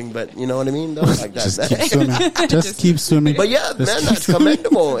 I'm just kidding, but you know what I mean? Though? Like that. Just keep swimming. Just keep swimming. But yeah, man, that's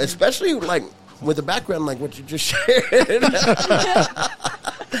commendable, especially like with the background like what you just shared.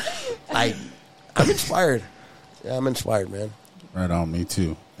 I'm inspired. Yeah, I'm inspired, man. Right on, me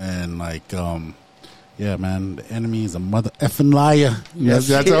too. And like, yeah, man, the enemy is a mother effing liar. Yes,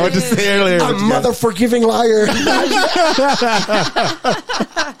 that's what I wanted to say earlier. A mother forgiving liar.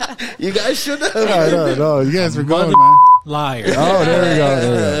 You guys should have. No, you guys were going, man. Liar. Oh, there we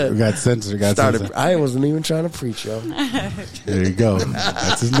go. We got censored. I wasn't even trying to preach, yo. There you go.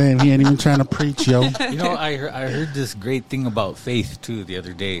 That's his name. He ain't even trying to preach, yo. You know, I heard this great thing about faith, too, the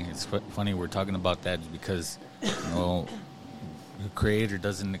other day. It's funny we're talking about that because, you know, the Creator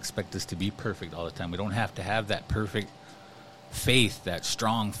doesn't expect us to be perfect all the time. We don't have to have that perfect faith, that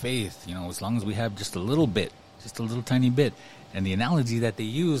strong faith, you know, as long as we have just a little bit, just a little tiny bit. And the analogy that they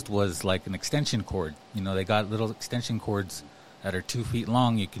used was like an extension cord. You know, they got little extension cords that are 2 feet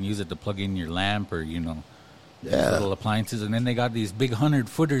long. You can use it to plug in your lamp or, you know, little appliances. And then they got these big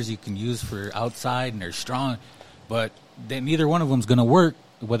 100-footers you can use for outside, and they're strong. But then neither one of them is going to work,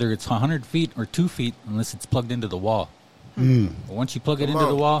 whether it's 100 feet or 2 feet, unless it's plugged into the wall. But once you plug it into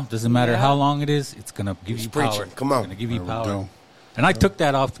the wall, doesn't matter how long it is, it's going to give you power. Come on. It's going to give you power. And I took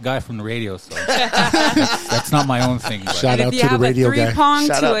that off the guy from the radio, so that's not my own thing. But. Shout out to the radio guy.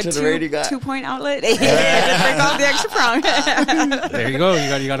 Shout out to the radio guy. 2-point outlet. Just break off the extra prong. There you go.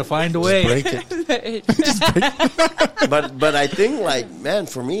 You got to find a way. Break it. But I think, like, man,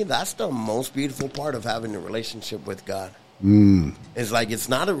 for me, that's the most beautiful part of having a relationship with God. It's like, it's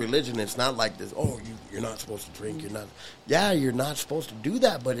not a religion. It's not like this, you're not supposed to drink. You're not supposed to do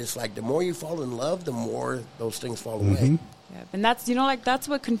that. But it's like the more you fall in love, the more those things fall away. Yeah, and that's, you know, like, that's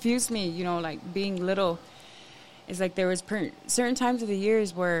what confused me, you know, like, being little. Is like there was certain times of the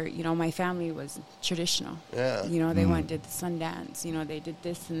years where, you know, my family was traditional. Yeah. You know, they went did the Sundance. You know, they did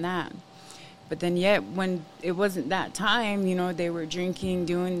this and that. But then yet when it wasn't that time, you know, they were drinking,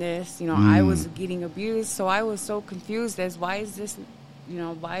 doing this. You know, I was getting abused. So I was so confused as why is this, you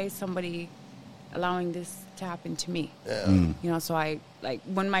know, why is somebody allowing this to happen to me? Yeah. You know, so I, like,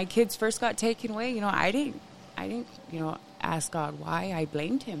 when my kids first got taken away, you know, I didn't, you know, ask God why. I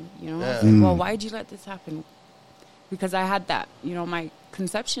blamed him, you know. I was like, well, why'd you let this happen? Because I had that, you know, my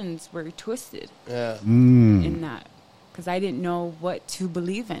conceptions were twisted in that. Because I didn't know what to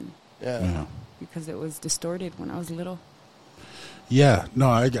believe in. Yeah. Because it was distorted when I was little. Yeah. No,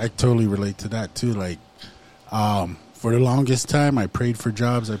 I totally relate to that, too. Like, for the longest time, I prayed for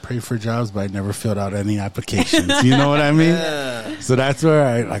jobs, but I never filled out any applications. You know what I mean? Yeah. So that's where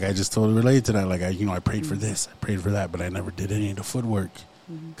I just totally relate to that. Like, I prayed for this, I prayed for that, but I never did any of the footwork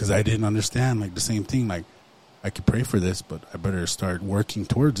because I didn't understand, like, the same thing. Like, I could pray for this, but I better start working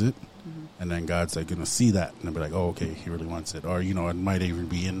towards it. And then God's like going to see that and I'll be like, oh, okay, he really wants it. Or, you know, it might even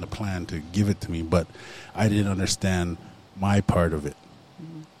be in the plan to give it to me, but I didn't understand my part of it.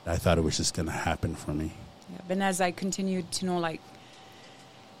 I thought it was just going to happen for me. Yeah, but as I continued to know, like,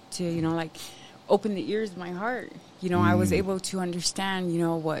 to, you know, like, open the ears of my heart, you know, I was able to understand, you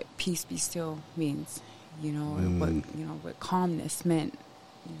know, what peace be still means, you know, what calmness meant,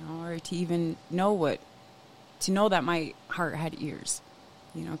 you know, or to even know to know that my heart had ears,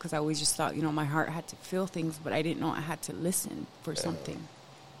 you know, because I always just thought, you know, my heart had to feel things, but I didn't know I had to listen for something.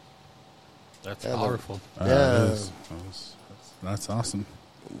 That's powerful. That's awesome.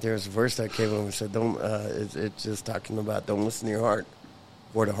 There's a verse that came when we said, it's just talking about don't listen to your heart,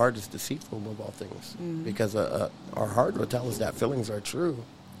 for the heart is deceitful above all things. Because our heart will tell us that feelings are true.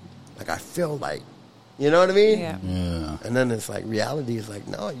 Like, I feel like, you know what I mean? Yeah. And then it's like, reality is like,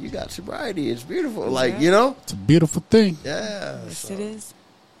 no, you got sobriety. It's beautiful. Like, you know? It's a beautiful thing. Yeah. Yes, it is.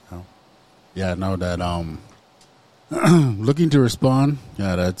 Yeah, I know that looking to respond,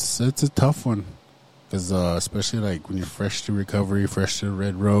 it's a tough one. Because especially like when you're fresh to recovery, fresh to the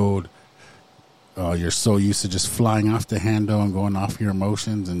red road, you're so used to just flying off the handle and going off your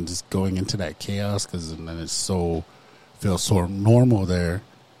emotions and just going into that chaos. Because then it feels so normal there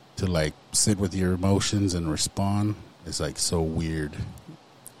to like sit with your emotions and respond. It's like so weird.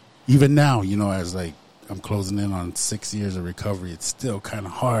 Even now, you know, as like I'm closing in on 6 years of recovery, it's still kind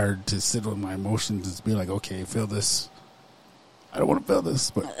of hard to sit with my emotions and be like, okay, feel this. I don't want to fail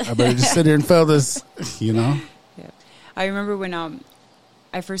this, but I better just sit here and fail this, you know? Yeah. I remember when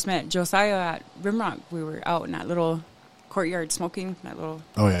I first met Josiah at Rimrock. We were out in that little courtyard smoking, that little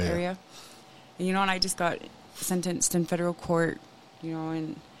area. And, you know, and I just got sentenced in federal court, you know,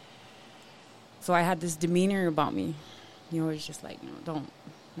 and so I had this demeanor about me. You know, it's just like, don't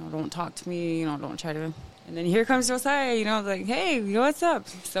talk to me, you know, don't try to. And then here comes Josiah, you know, like, hey, you know, what's up?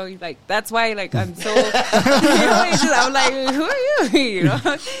 So he's like, that's why, like, I'm so, you know, I'm like, who are you? You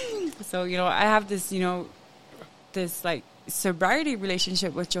know? So, you know, I have this, you know, this, like, sobriety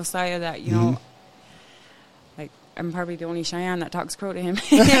relationship with Josiah that, you know, like, I'm probably the only Cheyenne that talks crow to him.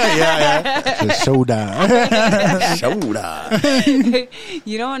 Showdown.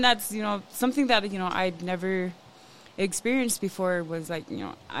 You know, and that's, you know, something that, you know, I'd never experienced before was, like, you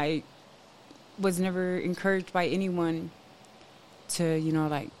know, I was never encouraged by anyone to, you know,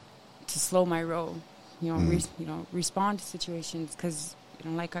 like, to slow my roll, you know, you know, respond to situations, because, you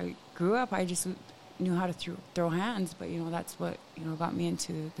know, like, I grew up, I just knew how to throw hands, but, you know, that's what, you know, got me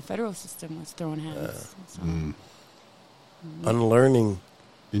into the federal system, was throwing hands. So, Unlearning.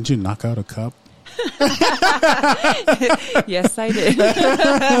 Didn't you knock out a cop? Yes, I did.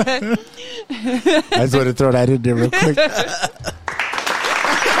 I just want to throw that in there real quick.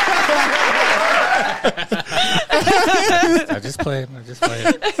 I just played.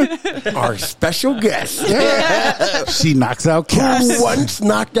 Our special guest. She knocks out cops. Who once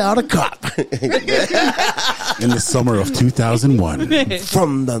knocked out a cop. In the summer of 2001.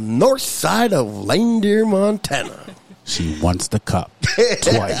 From the north side of Reindeer, Montana. She wants the cup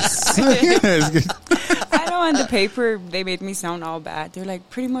twice. I know on the paper they made me sound all bad. They're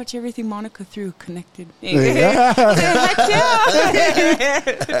like, pretty much everything Monica threw connected. Yeah.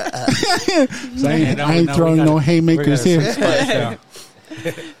 So I ain't throwing no haymakers here.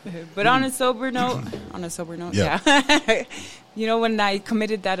 But on a sober note, yeah. You know, when I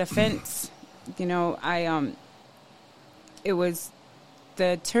committed that offense, you know, it was,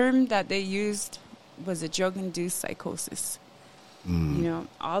 the term that they used was a drug-induced psychosis. You know,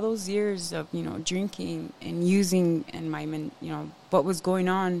 all those years of, you know, drinking and using, and my, you know, what was going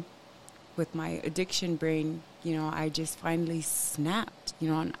on with my addiction brain, you know, I just finally snapped,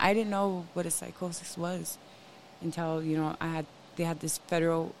 you know, and I didn't know what a psychosis was until, you know, they had this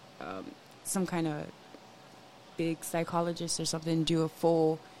federal, some kind of big psychologist or something do a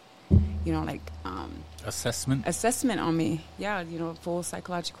full, you know, like, assessment on me. Yeah, you know, full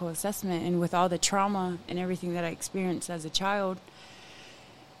psychological assessment. And with all the trauma and everything that I experienced as a child,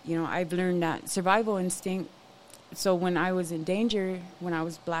 you know, I've learned that survival instinct. So when I was in danger, when I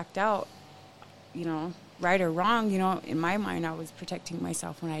was blacked out, you know, right or wrong, you know, in my mind, I was protecting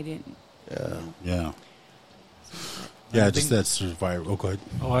myself when I didn't. Yeah. You know? Yeah. Yeah, just that survival. Oh, go ahead.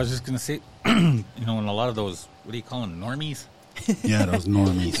 Oh, I was just going to say, you know, in a lot of those, what do you call them, normies? Yeah, those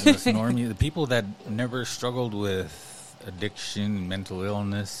normies. The people that never struggled with addiction, mental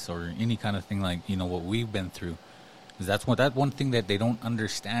illness, or any kind of thing like, you know, what we've been through. That one thing that they don't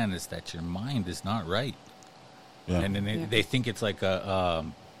understand is that your mind is not right. Yeah. And then they think it's like a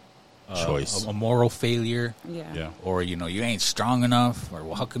choice, a moral failure. Yeah. Or, you know, you ain't strong enough, or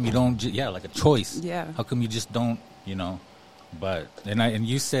well, how come you don't, like a choice. Yeah. How come you just don't, you know, but, and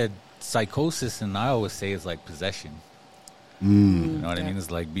you said psychosis, and I always say it's like possession. You know what I mean?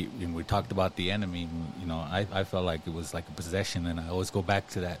 It's like, we talked about the enemy, you know, I felt like it was like a possession, and I always go back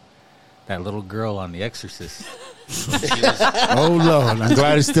to that little girl on The Exorcist. Oh, Lord, I'm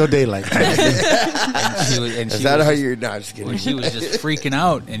glad it's still daylight. Is that how you're not just kidding? When she was just freaking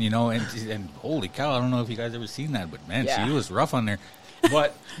out, and, you know, and holy cow, I don't know if you guys ever seen that, but man, she was rough on there.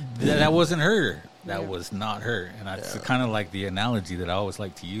 But that wasn't her. That was not her. And that's kind of like the analogy that I always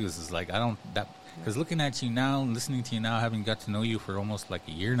like to use is like, because looking at you now, listening to you now, having got to know you for almost like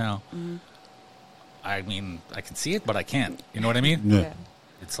a year now, I mean, I can see it, but I can't. You know what I mean? Yeah.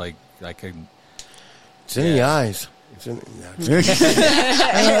 It's like I can. It's in the eyes. It's in.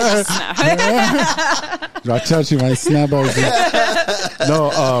 I'll touch you, my snap out.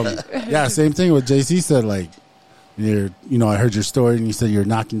 No, yeah, same thing with JC said. Like, you know, I heard your story and you said you're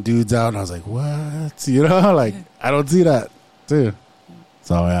knocking dudes out, and I was like, what? You know, like I don't see that too.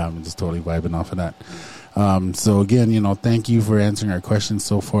 So yeah, I'm just totally vibing off of that. So again, you know, thank you for answering our questions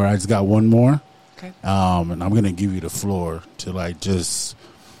so far. I just got one more. Okay. And I'm gonna give you the floor to like just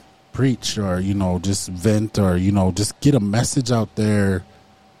preach, or, you know, just vent, or, you know, just get a message out there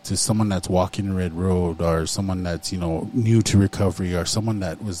to someone that's walking the red road, or someone that's, you know, new to recovery, or someone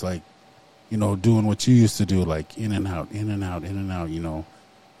that was like, you know, doing what you used to do, like in and out, you know,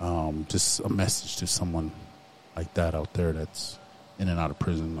 just a message to someone like that out there that's in and out of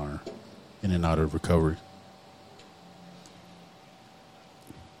prison or in and out of recovery.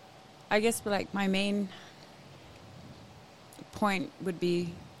 I guess like my main point would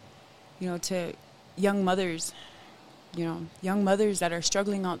be, to young mothers, young mothers that are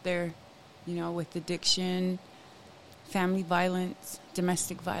struggling out there, with addiction, family violence,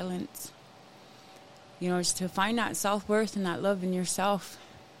 domestic violence, just to find that self-worth and that love in yourself,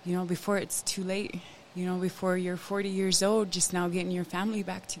 before it's too late, before you're 40 years old, just now getting your family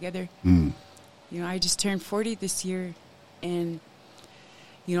back together. I just turned 40 this year, and,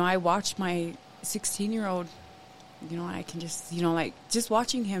 I watched my 16-year-old, I can just, just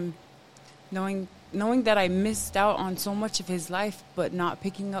watching him, knowing that I missed out on so much of his life, but not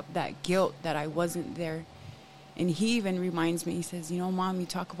picking up that guilt that I wasn't there. And he even reminds me, he says, Mom, you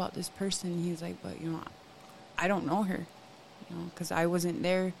talk about this person. He's like, but, I don't know her, because I wasn't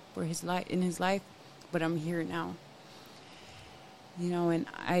there for his life, in his life, but I'm here now. And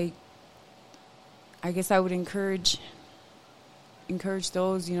I guess I would encourage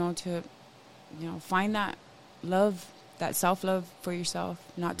those, to, find that love, that self-love for yourself,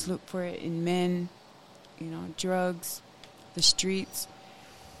 not to look for it in men, drugs, the streets.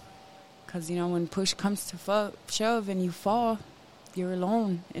 Because, when push comes to shove and you fall, you're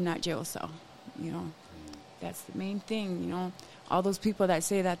alone in that jail cell. That's the main thing, All those people that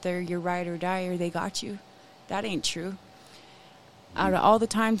say that they're your ride or die or they got you, that ain't true. Out of all the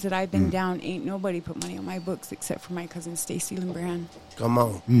times that I've been down, ain't nobody put money on my books except for my cousin Stacy Limbrand. Come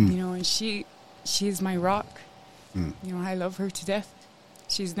on. And she's my rock. I love her to death.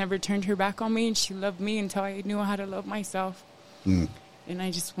 She's never turned her back on me, and she loved me until I knew how to love myself. And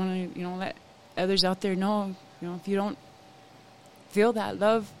I just want to, let others out there know, if you don't feel that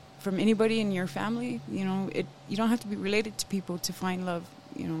love from anybody in your family, you don't have to be related to people to find love,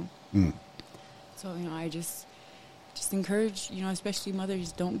 So, I just encourage, especially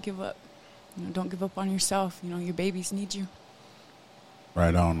mothers, don't give up. Don't give up on yourself. Your babies need you.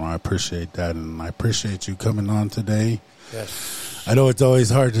 Right on. I appreciate that, and I appreciate you coming on today. Yes. I know it's always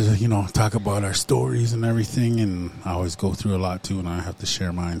hard to, talk about our stories and everything, and I always go through a lot, too, and I have to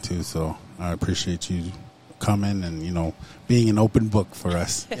share mine, too. So I appreciate you coming and, being an open book for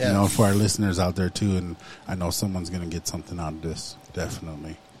us, for our listeners out there, too. And I know someone's going to get something out of this,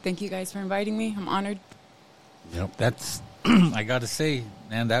 definitely. Thank you guys for inviting me. I'm honored. Yep. That's, I got to say,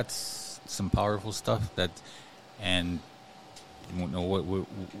 man, that's some powerful stuff. And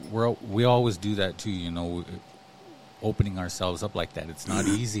we always do that too, opening ourselves up like that. It's not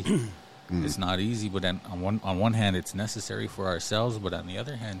easy. It's not easy, but then on one hand, it's necessary for ourselves. But on the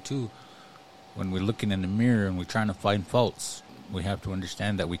other hand, too, when we're looking in the mirror and we're trying to find faults, we have to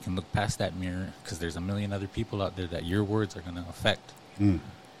understand that we can look past that mirror because there's a million other people out there that your words are going to affect.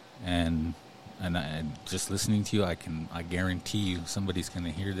 And just listening to you, I guarantee you, somebody's going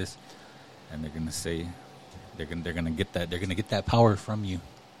to hear this, and they're going to say, they're going to get that power from you.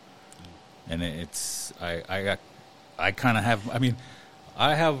 And it's I kind of have,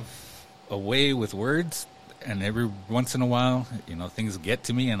 I have a way with words, and every once in a while, things get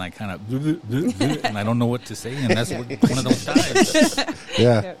to me, and I kind of and I don't know what to say, and that's one of those times.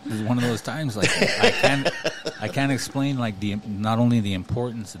 Yeah, it's one of those times. Like I can't explain not only the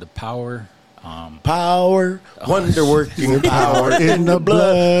importance of the power. Power, wonder working power in the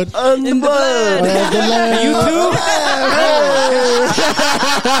blood, on the blood. You too?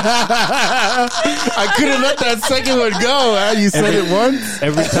 I couldn't let that second one go. Huh? You said it once.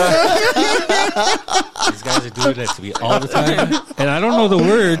 Every time. These guys are doing that to me all the time, and I don't know the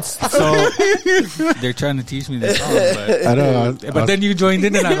words, so they're trying to teach me the song. But, I know. But then you joined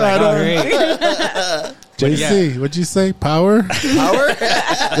in, and I'm like, all right. JC, what'd you say? Power? Power?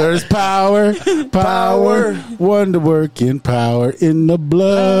 There's power, wonder working power in the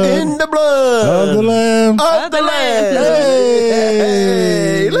blood. In the blood. Of the Lamb. Of the Lamb.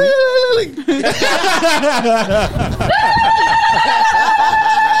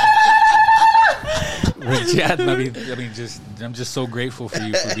 I'm just so grateful for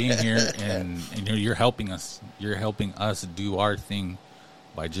you for being here, and you're helping us. You're helping us do our thing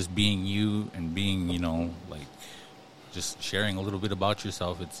by just being you and being, just sharing a little bit about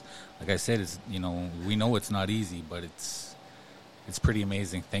yourself. It's like I said, it's we know it's not easy, but it's pretty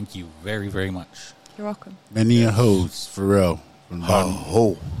amazing. Thank you very, very much. You're welcome. Many a hoes, for real. Ha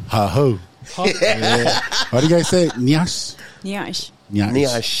ho. Ha ho. Yeah. What do you guys say? Nyash? Nyash.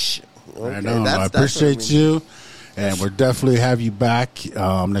 Nyash. Okay, I know. I appreciate you. And we'll definitely have you back.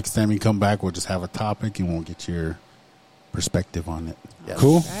 Next time you come back, we'll just have a topic and we'll get your perspective on it. Yes.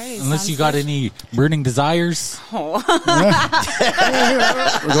 Cool? Right, unless you got any burning desires. Oh.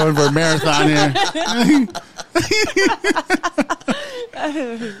 We're going for a marathon here.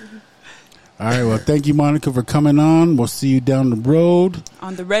 All right. Well, thank you, Monica, for coming on. We'll see you down the road.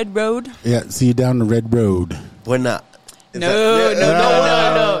 On the red road. Yeah, see you down the red road. Buena.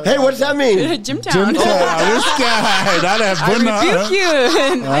 No. Hey, what's that mean? Jimtown. This guy, not that I rebuke you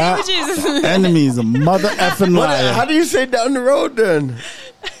in the name of Jesus. Enemy's a mother effing liar. How do you say down the road then?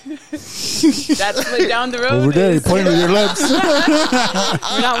 That's like down the road. Over there, you is- pointing with your lips. We're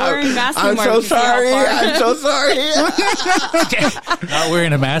not wearing masks I'm anymore. so sorry. I'm so sorry. Not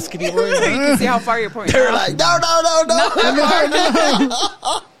wearing a mask anymore. You can see how far you're pointing. They're like, no.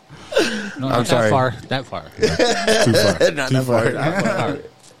 No, I'm not sorry. That far. Too far. Not Too that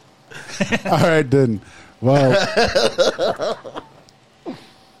far. All right, then. Well.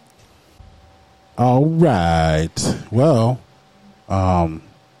 All right. Well,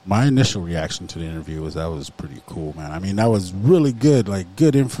 my initial reaction to the interview was that was pretty cool, man. I mean, that was really good, like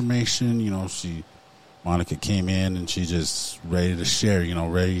good information. You know, Monica came in and she just ready to share, you know,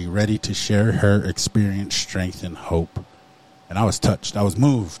 ready to share her experience, strength, and hope. And I was touched. I was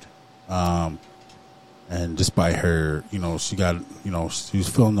moved. And just by her, you know, she got, you know, she was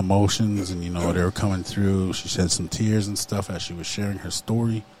feeling the emotions and, you know, they were coming through. She shed some tears and stuff as she was sharing her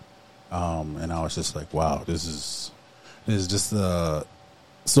story. And I was just like, wow, this is just,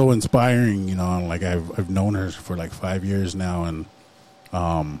 so inspiring, you know, and like I've known her for like 5 years now and,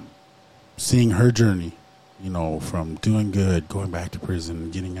 seeing her journey, you know, from doing good, going back to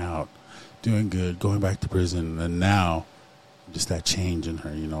prison, getting out, doing good, going back to prison. And now, just that change in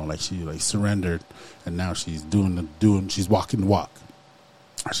her, you know, like she like surrendered, and now she's she's walking the walk.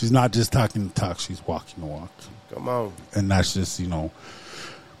 She's not just talking the talk; she's walking the walk. Come on. And that's just, you know,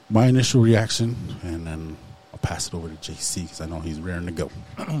 my initial reaction, and then I'll pass it over to JC because I know he's raring to go.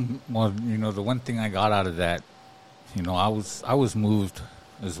 Well, you know, the one thing I got out of that, you know, I was moved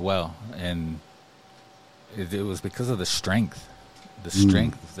as well, and it was because of the strength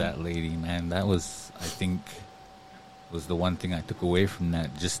of that lady, man. That was, I think, was the one thing I took away from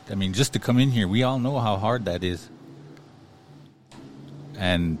that. Just to come in here, we all know how hard that is.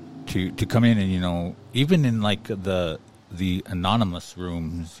 And to come in and, you know, even in like the anonymous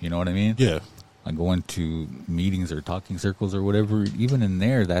rooms, you know what I mean? Yeah. Like going to meetings or talking circles or whatever, even in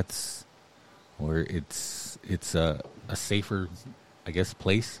there, that's where it's a safer, I guess,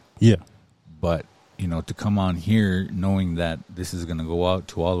 place. Yeah. But, you know, to come on here knowing that this is going to go out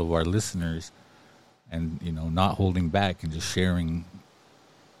to all of our listeners, and, you know, not holding back and just sharing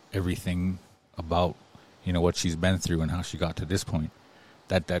everything about, you know, what she's been through and how she got to this point.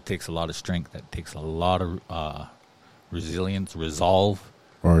 That takes a lot of strength. That takes a lot of resilience, resolve.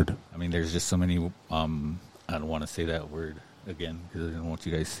 Word. I mean, there's just so many, I don't want to say that word again because I don't want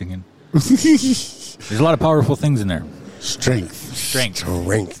you guys singing. There's a lot of powerful things in there. Strength.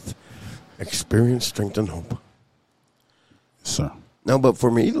 Strength. Experience, strength, and hope. So. No, but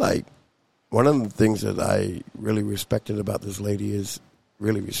for me, like, one of the things that I really respect about this lady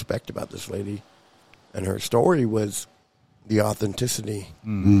and her story was the authenticity.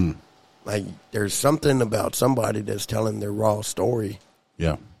 Mm-hmm. Like, there's something about somebody that's telling their raw story.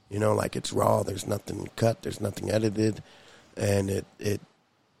 Yeah. You know, like it's raw. There's nothing cut. There's nothing edited. And it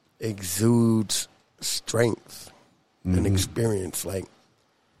exudes strength and experience. Like,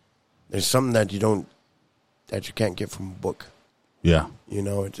 there's something that you can't get from a book. Yeah. You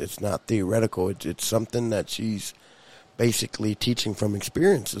know, it's not theoretical. It's something that she's basically teaching from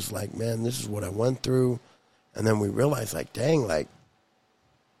experiences. Like, man, this is what I went through. And then we realize, like, dang, like,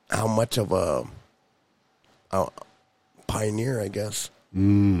 how much of a pioneer, I guess,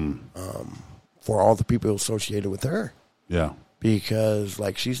 for all the people associated with her. Yeah. Because,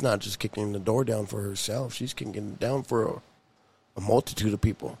 like, she's not just kicking the door down for herself. She's kicking it down for a multitude of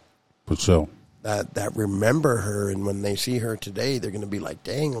people. For sure. That remember her, and when they see her today, they're going to be like,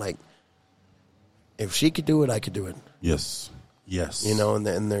 dang, like, if she could do it, I could do it. Yes. You know,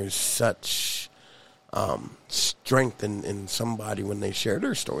 and there's such strength in somebody when they share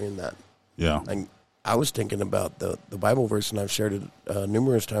their story in that. Yeah. Like, I was thinking about the Bible verse, and I've shared it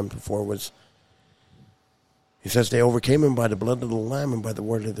numerous times before, was, he says, they overcame him by the blood of the Lamb and by the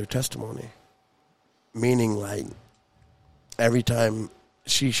word of their testimony. Meaning, like, every time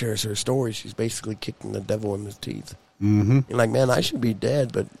she shares her story, she's basically kicking the devil in his teeth. Mm-hmm. You're like, man, I should be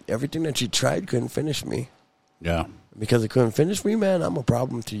dead, but everything that she tried couldn't finish me. Yeah. Because it couldn't finish me, man, I'm a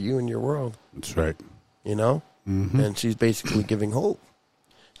problem to you and your world. That's right. You know? Mm-hmm. And she's basically giving hope.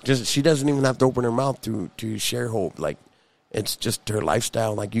 Just, she doesn't even have to open her mouth to share hope. Like, it's just her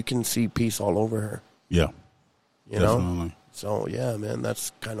lifestyle. Like, you can see peace all over her. Yeah. You Definitely. know? So, yeah, man,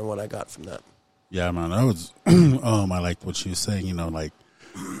 that's kind of what I got from that. Yeah, man, that was, I liked what she was saying, you know, like,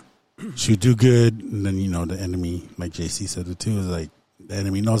 she would do good, and then, you know, the enemy, like JC said it too, is like, the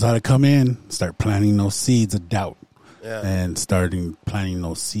enemy knows how to come in, start planting those seeds of doubt. Yeah. And starting planting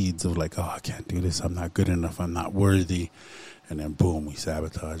those seeds of like, oh, I can't do this. I'm not good enough. I'm not worthy. And then boom, we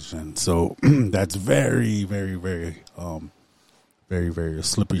sabotage. And so that's very, very, very, very, very a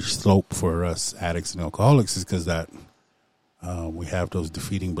slippery slope for us addicts and alcoholics, is because that we have those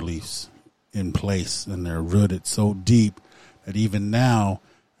defeating beliefs in place, and they're rooted so deep that even now,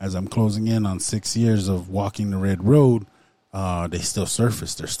 as I'm closing in on 6 years of walking the red road, they still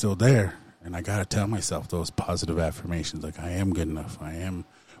surface. They're still there. And I got to tell myself those positive affirmations, like I am good enough. I am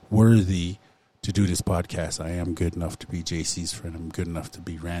worthy to do this podcast. I am good enough to be JC's friend. I'm good enough to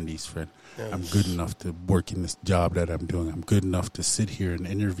be Randy's friend. Yes. I'm good enough to work in this job that I'm doing. I'm good enough to sit here and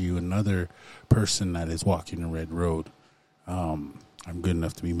interview another person that is walking the red road. I'm good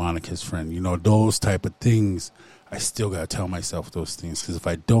enough to be Monica's friend. You know, those type of things, I still got to tell myself those things, because if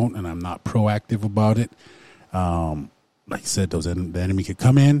I don't and I'm not proactive about it, like I said, the enemy could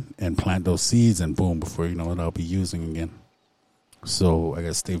come in and plant those seeds, and boom, before you know it, I'll be using again. So I got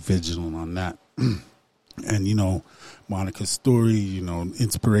to stay vigilant on that. And, you know, Monica's story, you know,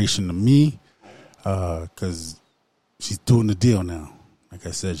 inspiration to me, because she's doing the deal now. Like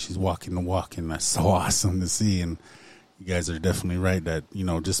I said, she's walking the walk, and that's so awesome to see. And you guys are definitely right that, you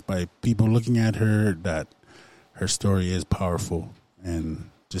know, just by people looking at her, that her story is powerful. And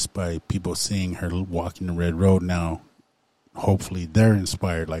just by people seeing her walking the red road now, hopefully they're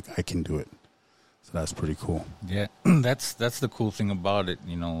inspired like I can do it. So that's pretty cool. Yeah, that's the cool thing about it,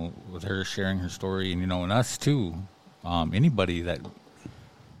 you know, with her sharing her story, and, you know, and us too. Anybody that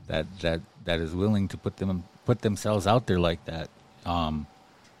is willing to put themselves out there like that.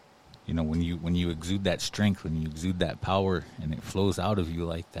 You know, when you exude that strength, when you exude that power, and it flows out of you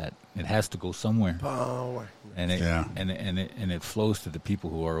like that, it has to go somewhere. Power. And it flows to the people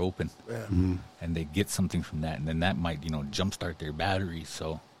who are open. Yeah. Mm-hmm. And they get something from that, and then that might, you know, jumpstart their batteries.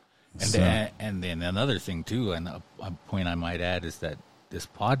 So, and then another thing too, and a point I might add is that this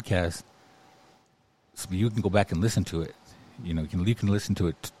podcast, so you can go back and listen to it. You know, you can listen to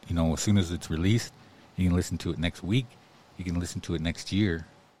it. You know, as soon as it's released, you can listen to it next week. You can listen to it next year.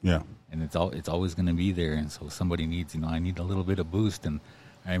 Yeah. And it's always going to be there. And so somebody needs, you know, I need a little bit of boost. And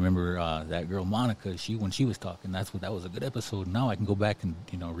I remember that girl Monica. When she was talking, that was a good episode. Now I can go back and,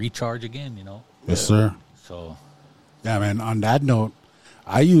 you know, recharge again. You know. Yes, sir. So. Yeah, man. On that note,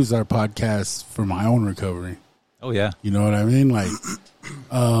 I use our podcast for my own recovery. Oh yeah. You know what I mean? Like,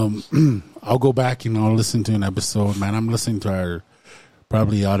 I'll go back and I'll listen to an episode. Man, I'm listening to our.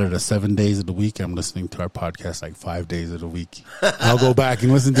 Probably out of the 7 days of the week, I'm listening to our podcast like 5 days of the week. I'll go back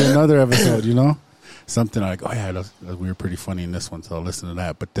and listen to another episode, you know? Something like, oh, yeah, we were pretty funny in this one, so I'll listen to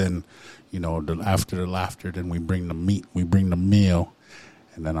that. But then, you know, after the laughter, then we bring the meat, we bring the meal.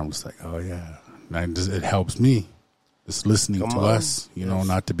 And then I'm just like, oh, yeah. And it helps me just listening to us, you know,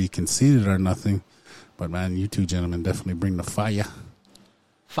 not to be conceited or nothing. But, man, you two gentlemen definitely bring the fire.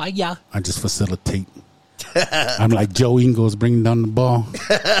 Fire. I just facilitate. I'm like Joe Ingles bringing down the ball,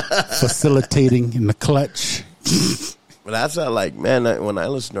 facilitating in the clutch. But that's not like, man, when I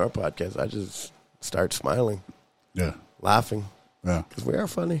listen to our podcast, I just start smiling. Yeah. Laughing. Yeah. Because we are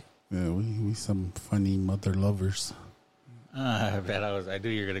funny. Yeah, we some funny mother lovers. I bet I knew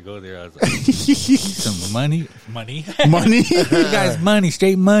you were going to go there. I was like, some money. Money? You guys, money,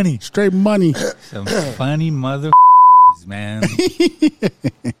 straight money. Straight money. Some funny mother man.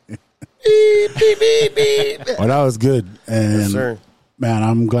 Beep, beep, beep, beep. Well, that was good. And, yes, sir. Man,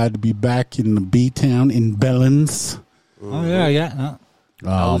 I'm glad to be back in the B-Town in Bellins. Oh, yeah.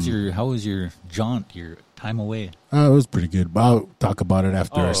 How was your jaunt, your time away? It was pretty good. But I'll talk about it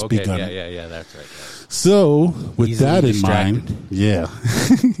after I speak on it. Yeah, that's right. So, with Easily that in distracted. mind, yeah,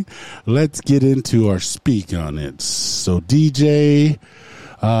 let's get into our speak on it. So, DJ,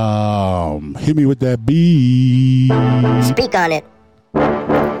 hit me with that beat. Speak on it.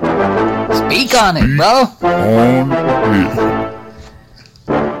 Speak on it, bro.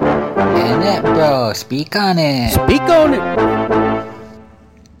 And it, bro. Speak on it. Speak on it.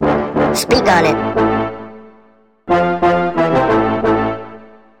 Speak on it.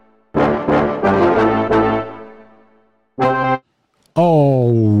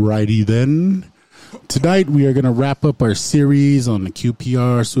 Alrighty then. Tonight we are going to wrap up our series on the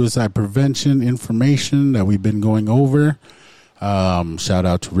QPR suicide prevention information that we've been going over. Shout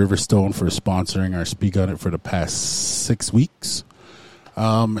out to Riverstone for sponsoring our Speak on It for the past 6 weeks.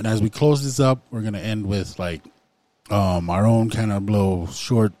 And as we close this up, we're going to end with like our own kind of little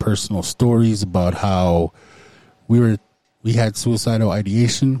short personal stories about how we had suicidal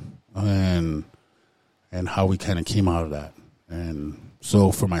ideation and how we kind of came out of that. And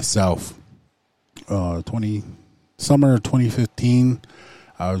so for myself, 27 summer of 2015,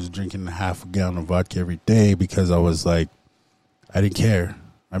 I was drinking half a gallon of vodka every day because I was like, I didn't care.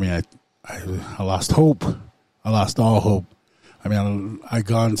 I mean, I lost hope. I lost all hope. I mean, I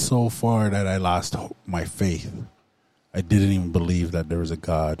gone so far that I lost my faith. I didn't even believe that there was a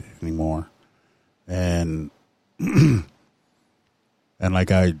God anymore. And and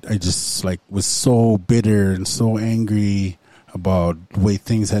like I just like was so bitter and so angry about the way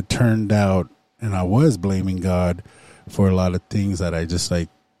things had turned out, and I was blaming God for a lot of things that I just like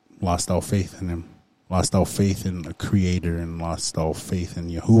lost all faith in him, lost all faith in the creator, and lost all faith in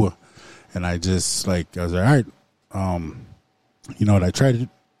Yahuwah. And I just like, I was like, all right, you know what, I tried it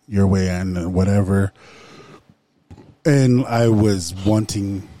your way and whatever. And I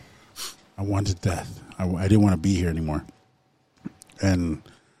wanted death. I didn't want to be here anymore.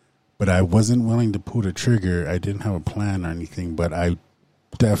 But I wasn't willing to pull the trigger. I didn't have a plan or anything, but I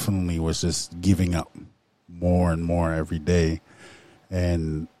definitely was just giving up more and more every day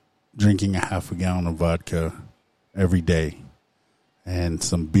and drinking a half a gallon of vodka every day and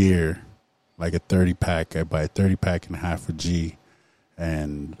some beer, like a 30-pack. I buy a 30-pack and half a G,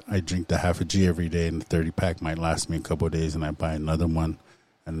 and I drink the half a G every day, and the 30-pack might last me a couple of days, and I buy another one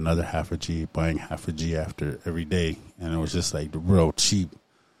and another half a G, buying half a G after every day. And it was just like the real cheap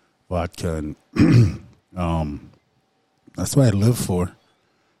vodka, and that's what I lived for.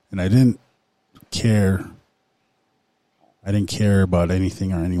 And I didn't care. I didn't care about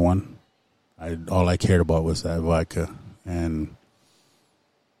anything or anyone. All I cared about was that vodka. And,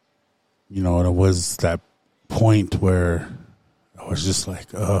 you know, it was that point where I was just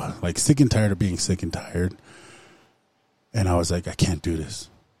like sick and tired of being sick and tired. And I was like, I can't do this.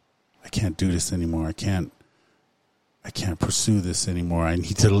 I can't do this anymore. I can't pursue this anymore. I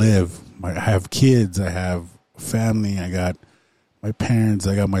need to live. I have kids. I have family. I got my parents.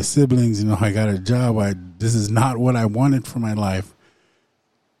 I got my siblings. You know, I got a job. This is not what I wanted for my life.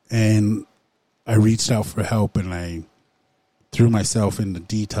 And I reached out for help, and I threw myself into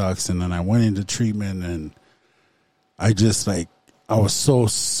detox, and then I went into treatment, and I just like,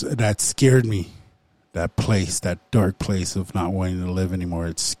 that scared me. That place, that dark place of not wanting to live anymore,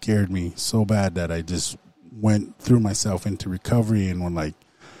 it scared me so bad that I just threw myself into recovery, and when like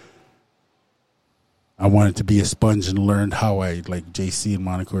I wanted to be a sponge and learned how like JC and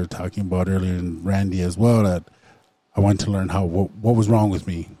Monica were talking about earlier, and Randy as well, that I wanted to learn what was wrong with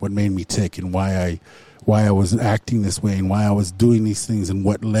me, what made me tick, and why I was acting this way, and why I was doing these things, and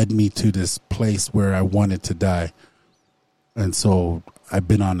what led me to this place where I wanted to die. And so I've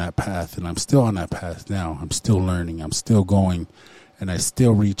been on that path, and I'm still on that path now. I'm still learning. I'm still going, and I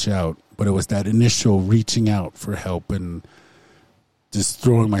still reach out. But it was that initial reaching out for help and just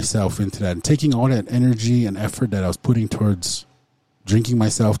throwing myself into that and taking all that energy and effort that I was putting towards drinking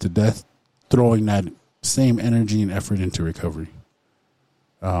myself to death, throwing that same energy and effort into recovery.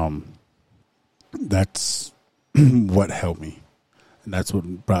 That's what helped me, and that's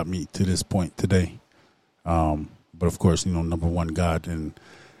what brought me to this point today. But of course, you know, number one, God. And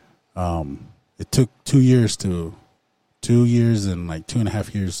it took 2 years and like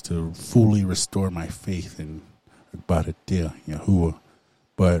 2.5 years to fully restore my faith in Baratia, Yahuwah.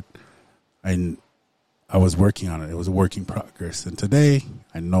 But I was working on it. It was a work in progress. And today,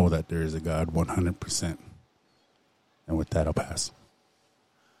 I know that there is a God 100%. And with that, I'll pass.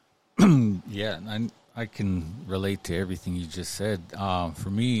 Yeah, I can relate to everything you just said. For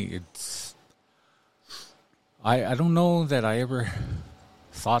me, it's... I don't know that I ever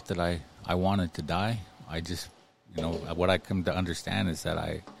thought that I wanted to die. I just, you know, what I come to understand is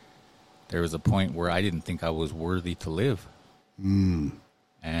that there was a point where I didn't think I was worthy to live.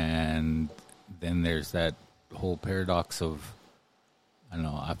 And then there's that whole paradox of, I don't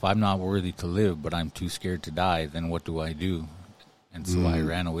know, if I'm not worthy to live, but I'm too scared to die, then what do I do? And so I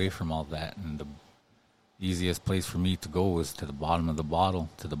ran away from all that. And the easiest place for me to go was to the bottom of the bottle,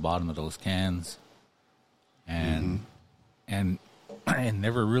 to the bottom of those cans. And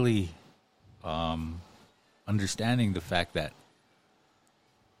never really understanding the fact that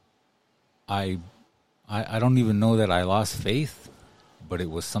I don't even know that I lost faith, but it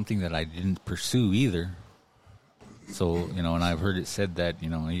was something that I didn't pursue either. So, you know, and I've heard it said that, you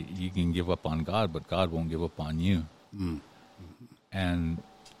know, you can give up on God, but God won't give up on you. And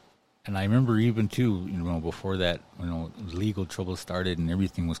I remember even too, you know, before that, you know, legal trouble started and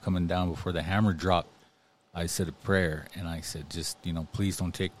everything was coming down, before the hammer dropped, I said a prayer, and I said, just, you know, please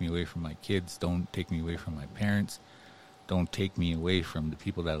don't take me away from my kids. Don't take me away from my parents. Don't take me away from the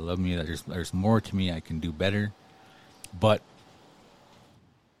people that love me. There's more to me. I can do better. But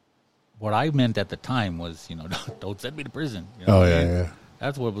what I meant at the time was, you know, don't send me to prison. You know? Yeah.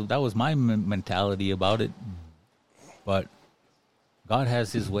 That was my mentality about it. But God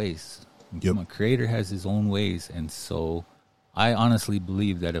has his ways. Yep. My Creator has his own ways. And so I honestly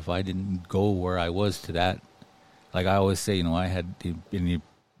believe that if I didn't go where I was to that, like I always say, I had been,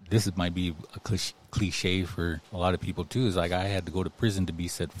 this might be a cliche for a lot of people too, is like I had to go to prison to be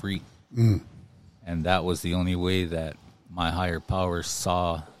set free. And that was the only way that my higher power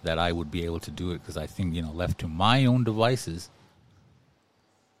saw that I would be able to do it, because I think, left to my own devices,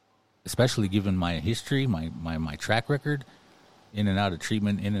 especially given my history, my track record, in and out of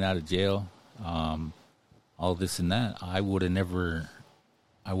treatment, in and out of jail, all this and that, I would have never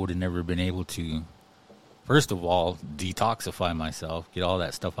been able to, first of all, detoxify myself, get all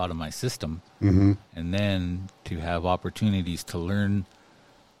that stuff out of my system, and then to have opportunities to learn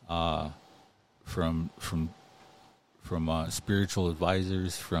from spiritual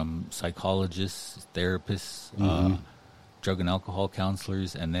advisors, from psychologists, therapists, drug and alcohol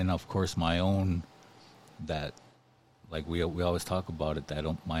counselors, and then of course my own, that, like we always talk about it, that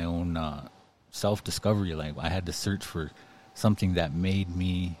my own self-discovery. Like I had to search for something that made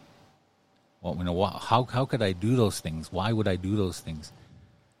me, how could I do those things? Why would I do those things?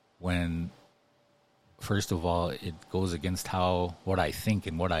 When, first of all, it goes against what I think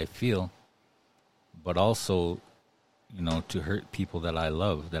and what I feel, but also, to hurt people that I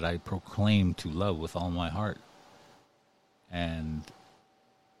love, that I proclaim to love with all my heart. And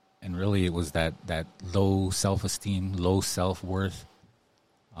really it was that low self-esteem, low self-worth.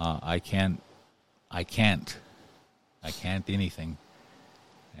 I can't anything.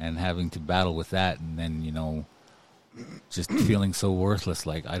 And having to battle with that, and then, just feeling so worthless,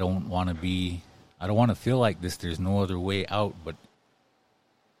 like I don't want to feel like this. There's no other way out but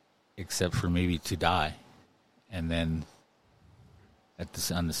except for maybe to die. And then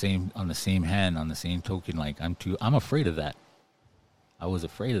on the same hand, on the same token, like I'm afraid of that. I was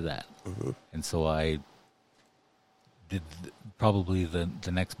afraid of that. And so I did probably the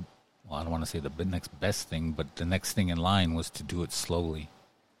next, well, I don't want to say the next best thing, but the next thing in line was to do it slowly.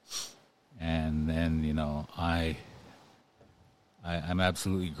 And then, I'm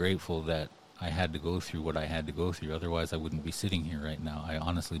absolutely grateful that I had to go through what I had to go through. Otherwise, I wouldn't be sitting here right now. I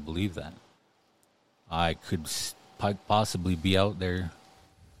honestly believe that. I could possibly be out there,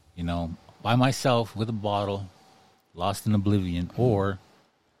 by myself with a bottle, lost in oblivion, or,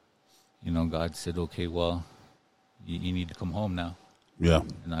 God said, okay, well, you need to come home now. Yeah.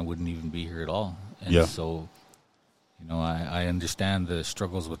 And I wouldn't even be here at all. And so, I understand the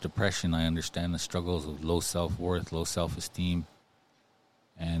struggles with depression. I understand the struggles of low self-worth, low self-esteem,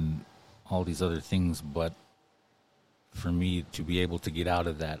 and all these other things. But for me to be able to get out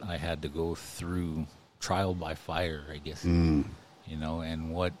of that, I had to go through trial by fire, I guess. And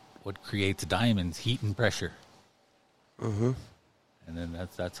what creates diamonds? Heat and pressure. And then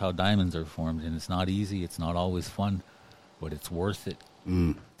that's how diamonds are formed. And it's not easy. It's not always fun, but it's worth it.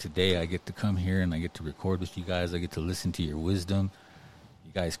 Today I get to come here and I get to record with you guys. I get to listen to your wisdom.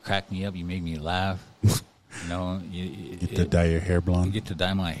 You guys crack me up. You make me laugh. You get to dye your hair blonde. You get to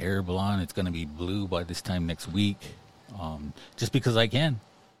dye my hair blonde. It's going to be blue by this time next week, just because I can.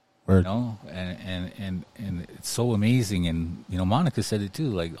 Word. And it's so amazing. And Monica said it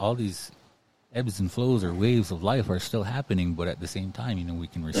too. Like all these ebbs and flows or waves of life are still happening, but at the same time, we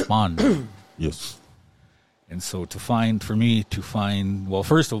can respond. Yes. And so for me to find, well,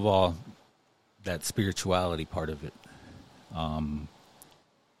 first of all, that spirituality part of it, not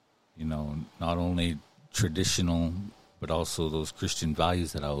only traditional, but also those Christian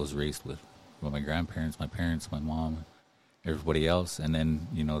values that I was raised with my grandparents, my parents, my mom, everybody else. And then,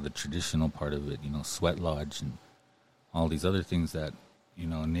 the traditional part of it, sweat lodge and all these other things that,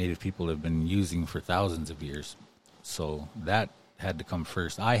 Native people have been using for thousands of years. So that had to come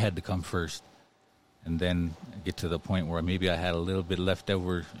first. I had to come first. And then get to the point where maybe I had a little bit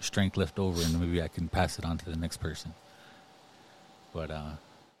strength left over, and maybe I can pass it on to the next person. But,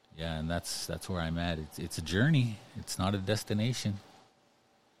 and that's where I'm at. It's a journey. It's not a destination.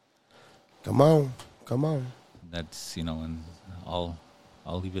 Come on. That's, and I'll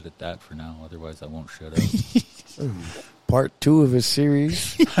leave it at that for now. Otherwise, I won't shut up. Part 2 of his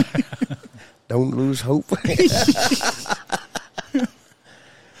series. Don't lose hope.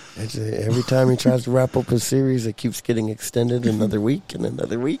 Every time he tries to wrap up his series, it keeps getting extended another week and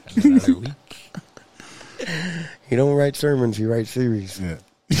another week. Another week. He don't write sermons, he writes series. Yeah.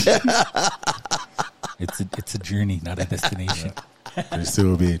 It's a journey, not a destination. There still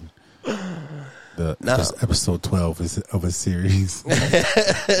will be just episode 12 of a series.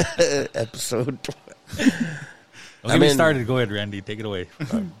 Episode 12. Don't get me started. Go ahead, Randy. Take it away.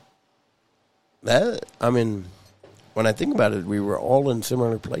 When I think about it, we were all in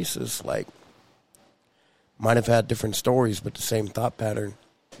similar places. Like, might have had different stories, but the same thought pattern.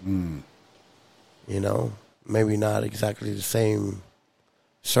 You know, maybe not exactly the same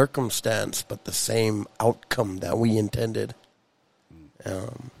circumstance, but the same outcome that we intended.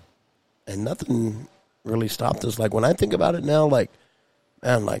 And nothing really stopped us. Like, when I think about it now, like,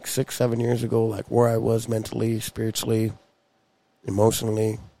 man, like 6-7 years ago, like where I was mentally, spiritually,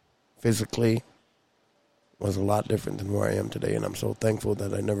 emotionally, physically, was a lot different than where I am today. And I'm so thankful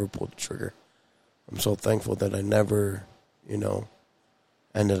that I never pulled the trigger. I'm so thankful that I never, you know,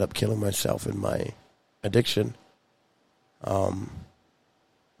 ended up killing myself in my addiction.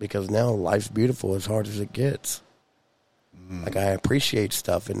 Because now life's beautiful as hard as it gets. Like, I appreciate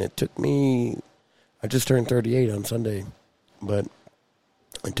stuff, and it took me, I just turned 38 on Sunday, but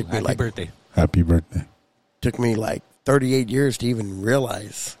it took me Happy birthday. Happy birthday. took me like 38 years to even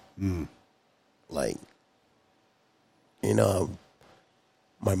realize, like, you know,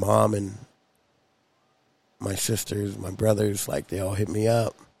 my mom and my sisters, my brothers, like, they all hit me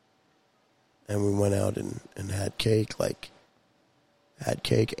up, and we went out and had cake,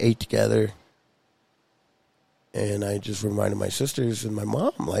 ate together. And I just reminded my sisters and my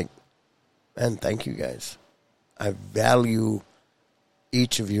mom, like, man, thank you guys. I value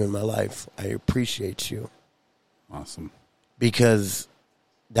each of you in my life. I appreciate you. Awesome. Because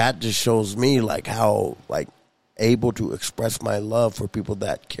that just shows me, like, how, like, able to express my love for people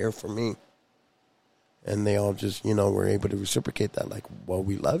that care for me. And they all just, you know, were able to reciprocate that, like, well,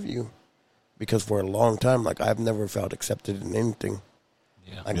 we love you. Because for a long time, like, I've never felt accepted in anything.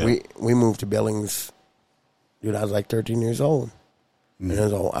 Yeah. Like, we moved to Billings. Dude, I was like 13 years old. And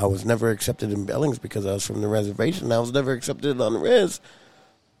I was never accepted in Billings because I was from the reservation. I was never accepted on the res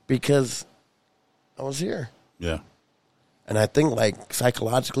because I was here. Yeah. And I think, like,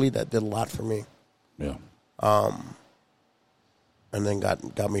 psychologically, that did a lot for me. Yeah. And then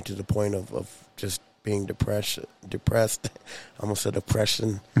got me to the point of just being depressed. I almost said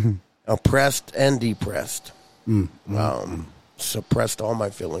oppression. Oppressed and depressed. Suppressed all my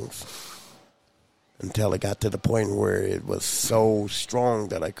feelings. Until it got to the point where it was so strong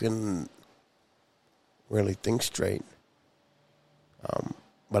that I couldn't really think straight.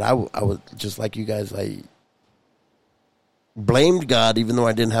 But I was just like you guys. I blamed God, even though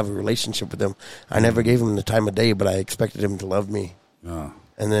I didn't have a relationship with Him. I never gave Him the time of day, but I expected Him to love me. And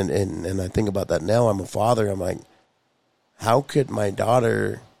then, and I think about that now. I'm a father. I'm like, how could my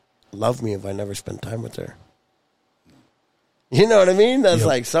daughter love me if I never spent time with her? You know what I mean? That's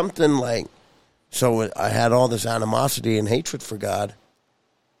like something like. So I had all this animosity and hatred for God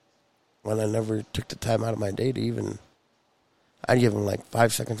when I never took the time out of my day to even, I'd give Him like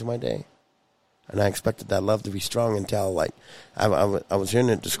 5 seconds of my day. And I expected that love to be strong until, like, I was hearing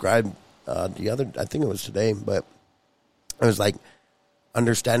it described I think it was today, but it was like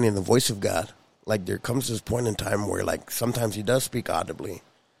understanding the voice of God. Like, there comes this point in time where, like, sometimes He does speak audibly,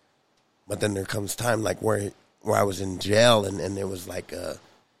 but then there comes time, like, where I was in jail and it was like,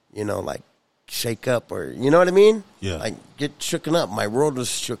 you know, like, shake up, or, you know what I mean? Yeah. Like, get shooken up. My world was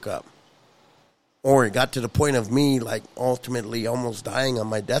shook up. Or it got to the point of me, like, ultimately almost dying on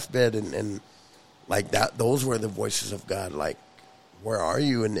my deathbed, and like that, those were the voices of God, like, where are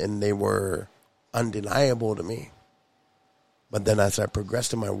you? And they were undeniable to me. But then as I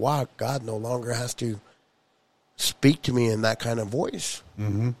progressed in my walk, God no longer has to speak to me in that kind of voice.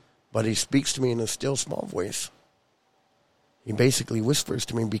 But He speaks to me in a still small voice. He basically whispers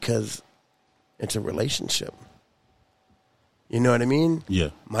to me because it's a relationship. You know what I mean? Yeah.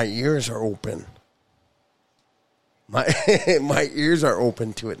 My ears are open. My ears are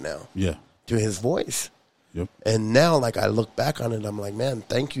open to it now. Yeah. To His voice. Yep. And now, like, I look back on it, I'm like, man,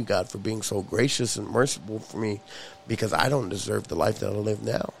 thank you, God, for being so gracious and merciful for me, because I don't deserve the life that I live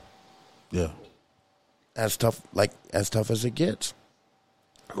now. Yeah. As tough as it gets.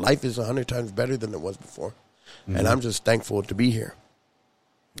 Life is 100 times better than it was before. And I'm just thankful to be here.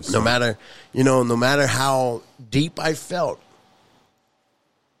 No matter how deep I felt,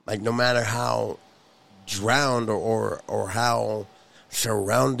 like, no matter how drowned or how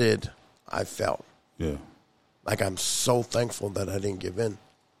surrounded I felt. Yeah. Like, I'm so thankful that I didn't give in.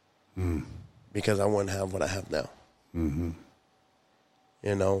 Because I wouldn't have what I have now. You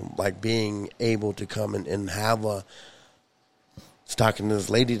know, like, being able to come and have I was talking to this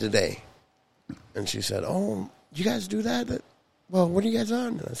lady today, and she said, oh, you guys do that? Well, what are you guys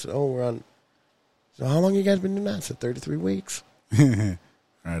on? And I said, oh, we're on. So how long you guys been doing that? I said, 33 weeks. Right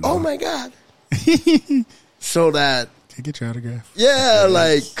oh, on. my God. So that. Can I get your autograph? Yeah,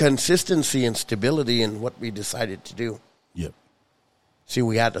 like consistency and stability in what we decided to do. Yep. See,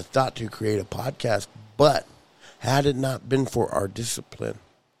 we had the thought to create a podcast, but had it not been for our discipline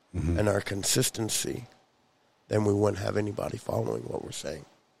and our consistency then we wouldn't have anybody following what we're saying.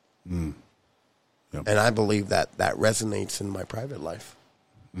 Yep. And I believe that resonates in my private life.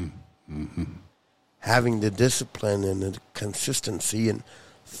 Having the discipline and the consistency and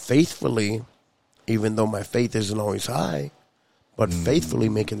faithfully, even though my faith isn't always high, but faithfully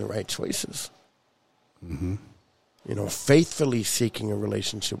making the right choices. You know, faithfully seeking a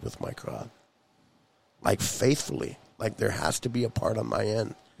relationship with my God. Like faithfully. Like there has to be a part on my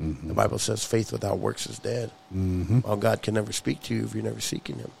end. The Bible says faith without works is dead. Well, God can never speak to you if you're never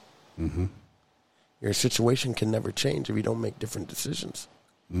seeking him. Your situation can never change if you don't make different decisions.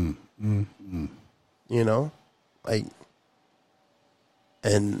 You know? Like,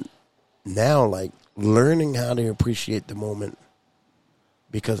 and now, like, learning how to appreciate the moment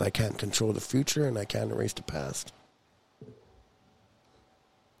because I can't control the future and I can't erase the past.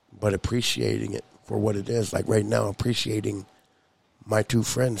 But appreciating it for what it is. Like right now, appreciating my two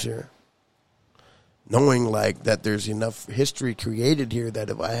friends here. Knowing like that there's enough history created here that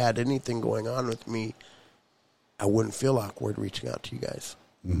if I had anything going on with me, I wouldn't feel awkward reaching out to you guys.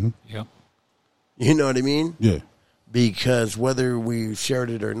 Yeah. You know what I mean? Yeah. Because whether we shared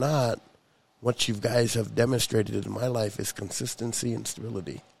it or not, what you guys have demonstrated in my life is consistency and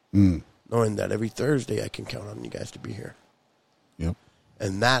stability. Knowing that every Thursday I can count on you guys to be here. Yep.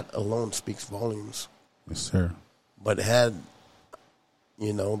 And that alone speaks volumes. Yes, sir. But had,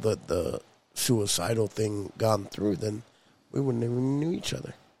 you know, the suicidal thing gone through, then we wouldn't even knew each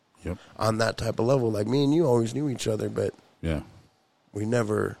other. Yep. On that type of level. Like me and you always knew each other, but Yeah. we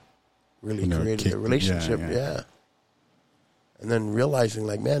never really We never created kicked a it. relationship. Yeah, Yeah, yeah. And then realizing,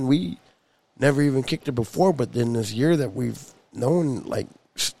 like, man, we never even kicked it before, but then this year that we've known, like,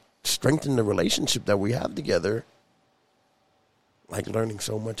 strengthened the relationship that we have together, like learning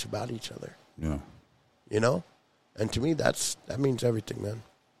so much about each other, Yeah. you know? And to me, that means everything, man.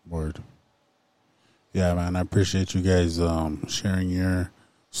 Word. Yeah, man. I appreciate you guys sharing your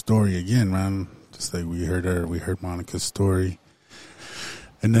story again, man. Just like we heard Monica's story.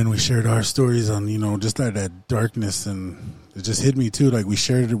 And then we shared our stories on, you know, just that darkness, and it just hit me too. Like we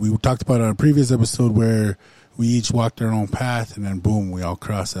shared it, we talked about it on a previous episode where we each walked our own path, and then boom, we all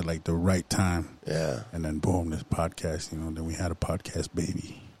crossed at like the right time. Yeah. And then boom, this podcast, you know, then we had a podcast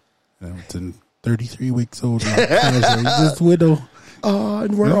baby. And it's in 33 weeks old. Now. He's just widow. Oh,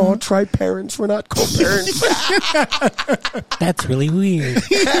 and we're all tri-parents. We're not co-parents. That's really weird.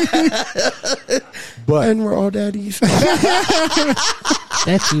 But And we're all daddies.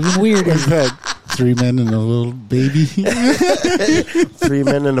 That's even weirder. we've had 3 men and a little baby. 3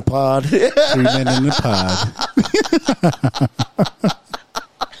 men in a pod. 3 men in the pod.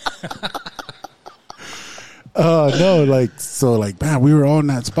 No, like, man, we were all in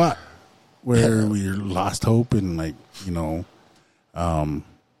that spot where we lost hope and, like, you know,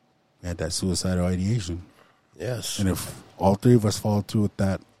 we had that suicidal ideation. Yes. And if all 3 of us followed through with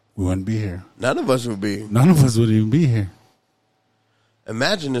that, we wouldn't be here. None of us would be. None of us would even be here.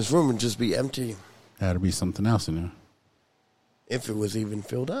 Imagine this room would just be empty Had to be something else in there. if it was even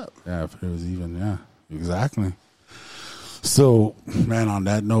filled up. Yeah, if it was even, yeah, exactly. So, man, on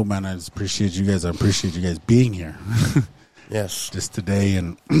that note, man, I just appreciate you guys. I appreciate you guys being here Yes. just today.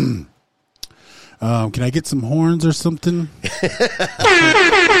 And can I get some horns or something? Can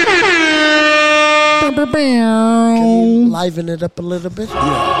you liven it up a little bit?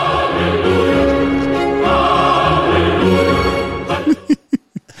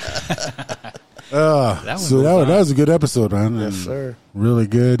 That was a good episode, man. Yes, And sir. really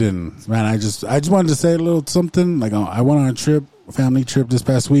good. And man, I just wanted to say a little something. Like I went on a trip, a family trip this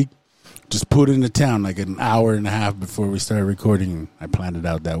past week. Just put into town like an hour and a half before we started recording. I planned it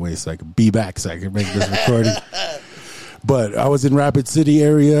out that way so I could be back so I could make this recording. But I was in Rapid City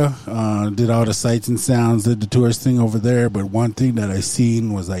area, did all the sights and sounds, did the tourist thing over there. But one thing that I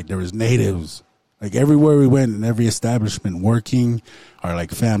seen was like there was natives, like everywhere we went in every establishment working, or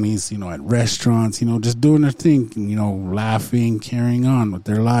like families, you know, at restaurants, you know, just doing their thing, you know, laughing, carrying on with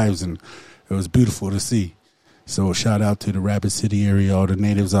their lives. And it was beautiful to see. So shout out to the Rapid City area, all the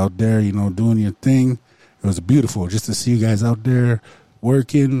natives out there, you know, doing your thing. It was beautiful just to see you guys out there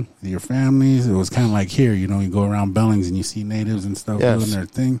working with your families. It was kind of like here, you know, you go around Bellings and you see natives and stuff Yes. doing their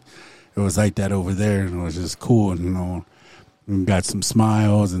thing. It was like that over there, and it was just cool. And, you know, we got some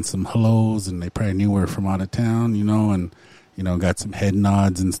smiles and some hellos, and they probably knew we were from out of town, you know, and, you know, got some head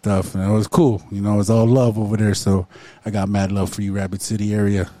nods and stuff. And it was cool. You know, it was all love over there. So I got mad love for you, Rapid City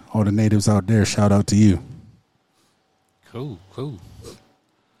area. All the natives out there, shout out to you. Cool.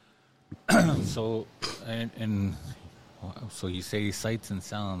 So, so you say sights and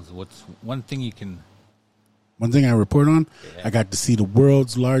sounds. What's one thing you can? One thing I report on, Yeah. I got to see the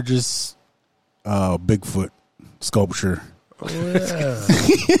world's largest Bigfoot. sculpture. Oh, yeah.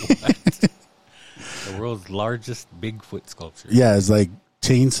 The world's largest Bigfoot sculpture. Yeah, it's like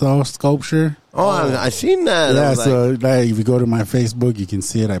chainsaw sculpture. Oh, I seen that. I Yeah, was so like, if you go to my Facebook, you can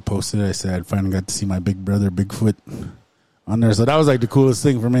see it. I posted it. I said I finally got to see my big brother Bigfoot on there. So that was like the coolest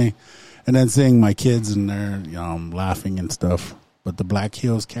thing for me. And then seeing my kids and they're laughing and stuff. But the Black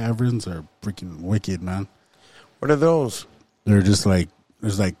Hills Caverns are freaking wicked, man. What are those? They're just like,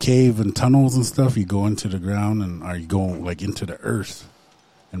 there's like cave and tunnels and stuff. You go into the ground or you go like into the earth.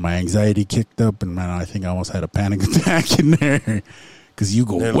 And my anxiety kicked up, and man, I think I almost had a panic attack in there. Because you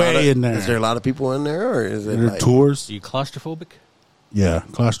go way in there. Is there a lot of people in there, or is it there like tours? Are you claustrophobic? Yeah,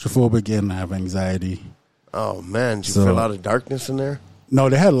 claustrophobic and I have anxiety. Oh man, did you So- feel a lot of darkness in there? No,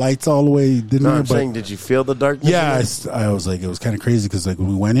 they had lights all the way. Didn't No, they? I'm saying, did you feel the darkness? Yeah, in there? I was like, it was kind of crazy because like when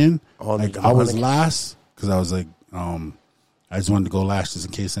we went in, Oh, like the I was demonic. last because I was like, I just wanted to go last just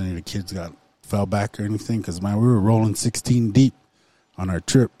in case any of the kids fell back or anything. Because man, we were rolling 16 deep on our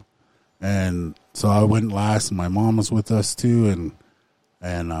trip, and so I went last. And my mom was with us too,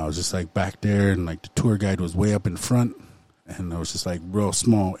 and I was just like back there, and like the tour guide was way up in front, and it was just like real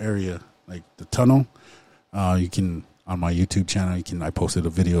small area, like the tunnel. You can on my YouTube channel, I posted a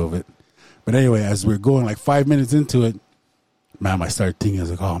video of it. But anyway, as we're going like 5 minutes into it, man, I started thinking, I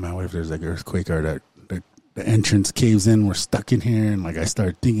was like, oh man, what if there's like an earthquake or that the entrance caves in, we're stuck in here, and like I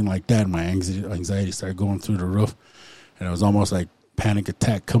started thinking like that, and my anxiety started going through the roof, and it was almost like panic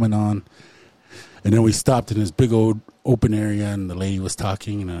attack coming on. And then we stopped in this big old open area, and the lady was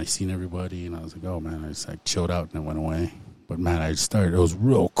talking, and then I seen everybody, and I was like, oh man, I just like chilled out, and it went away. But man, it was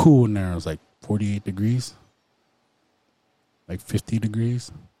real cool in there. It was like 48 degrees, like 50 degrees.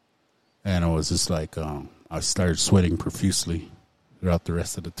 And it was just like, I started sweating profusely throughout the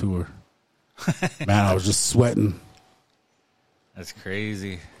rest of the tour. Man, I was just sweating. That's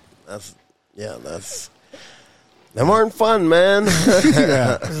crazy. Them aren't fun, man.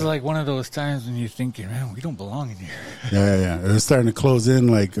 Yeah. This is like one of those times when you're thinking, man, we don't belong in here. Yeah. It was starting to close in.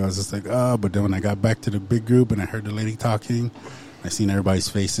 Like, I was just like, but then when I got back to the big group and I heard the lady talking, I seen everybody's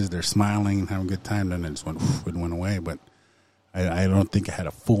faces. They're smiling and having a good time. Then it just went away. But I don't think I had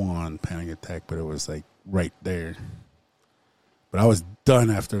a full-on panic attack, but it was like right there. But I was done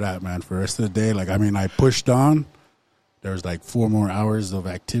after that, man, for the rest of the day. Like, I mean, I pushed on. There was like 4 more hours of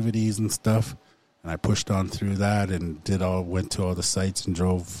activities and stuff. And I pushed on through that and went to all the sites and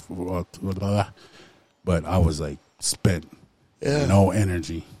drove. Blah, blah, blah. But I was like spent. Yeah. No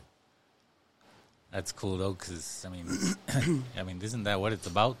energy. That's cool though, because I mean, isn't that what it's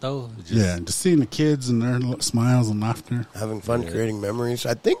about though? Just seeing the kids and their smiles and laughter, having fun, creating memories.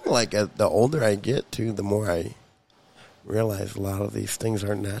 I think like the older I get too, the more I realize a lot of these things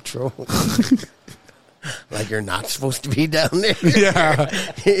aren't natural. Like you're not supposed to be down there. Yeah,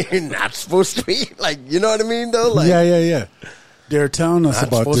 you're not supposed to be. Like, you know what I mean though? Like, yeah. They're telling us not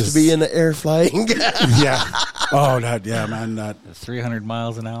about supposed this. to be in the air flying. Yeah. Oh, man, that 300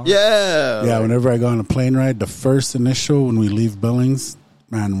 miles an hour. Yeah. Yeah. Whenever I go on a plane ride, the first initial when we leave Billings,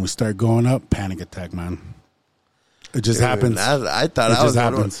 man, when we start going up, panic attack, man. It just happens. I thought it that was just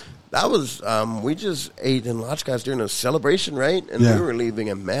happens. That was we just ate in Lodgecast during a celebration, right? And we were leaving,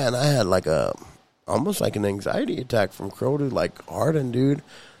 and man, I had like almost like an anxiety attack from Crow to like Arden, dude.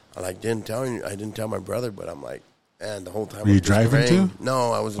 I didn't tell my brother, but I'm like, man, the whole time. Were you driving too?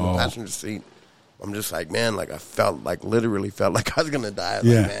 No, I was in the passenger seat. I'm just like, man, like I literally felt like I was gonna die.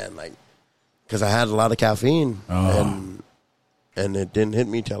 Yeah. Like, man, like because I had a lot of caffeine and it didn't hit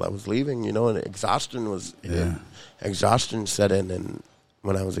me till I was leaving, you know, and exhaustion set in, and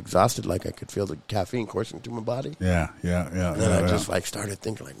when I was exhausted, like I could feel the caffeine coursing through my body. Yeah. And then I just like started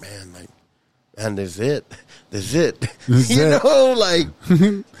thinking like, man, this is it. And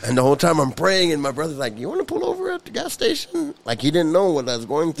the whole time I'm praying, and my brother's like, you want to pull over at the gas station? Like, he didn't know what I was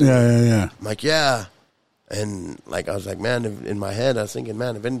going through. Yeah. I'm like, yeah. And like, I was like, man, in my head, I was thinking,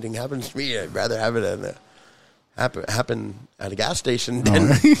 man, if anything happens to me, I'd rather have it happen at a gas station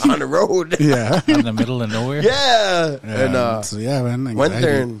than on the road. Yeah. In the middle of nowhere. Yeah. And man, went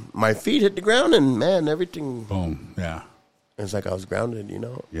there, and my feet hit the ground, and man, everything. Boom. Yeah. It's like I was grounded, you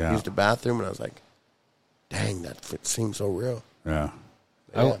know. Yeah. Used the bathroom, and I was like, dang, that seems so real. Yeah.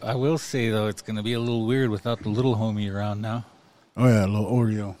 I will say, though, it's going to be a little weird without the little homie around now. Oh, yeah, a little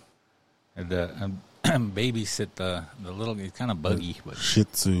Oreo. And babysit the little, it's kind of buggy. But Shih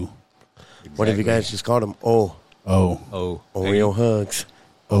Tzu. exactly. What if you guys just called him Oreo Oreo hugs?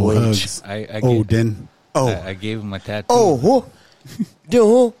 hugs. I I gave him a tattoo. Oh.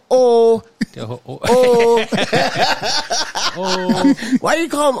 Why do you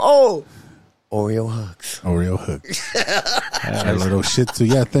call him Oreo hugs. Oreo hugs. Our little Shih Tzu.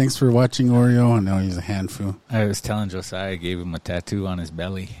 Yeah, thanks for watching Oreo. I know he's a handful. I was telling Josiah I gave him a tattoo on his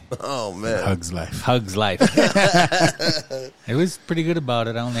belly. Oh, man. Hugs life. Hugs life. It was pretty good about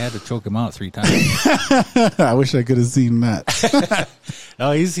it. I only had to choke him out 3 times. I wish I could have seen that.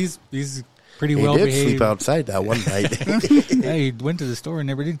 Oh, he's pretty well He did behaved. sleep outside that one night. Yeah, he went to the store and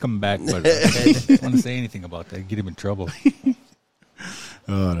never did come back. But I didn't want to say anything about that. Get him in trouble.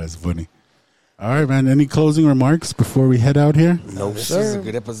 Oh, that's funny. All right, man. Any closing remarks before we head out here? No, This sir. is a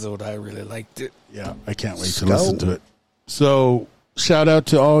good episode. I really liked it. Yeah, I can't wait to Go. listen to it. So, shout out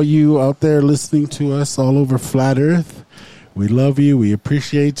to all you out there listening to us all over Flat Earth. We love you. We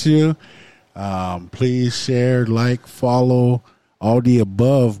appreciate you. Please share, like, follow, all the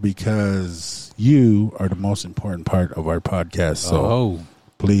above, because you are the most important part of our podcast. So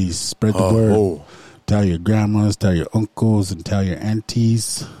please spread the word. Tell your grandmas, tell your uncles, and tell your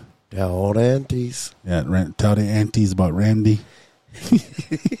aunties. Tell all the aunties. Yeah, tell the aunties about Randy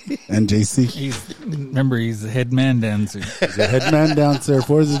and JC. Remember, he's the head man dancer. He's a headman dancer.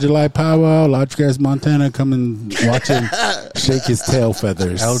 4th of July powwow, Lodge Grass, Montana. Come and watch him shake his tail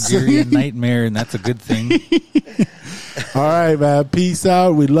feathers. Algerian nightmare, and that's a good thing. All right, man. Peace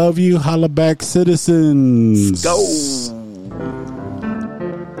out. We love you. Holla back, citizens. Go.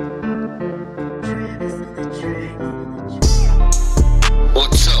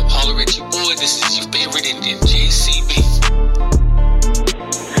 What's up? Holler at your boy. This is your favorite Indian, JCB.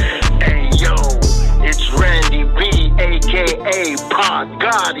 Hey yo, it's Randy B, aka Pa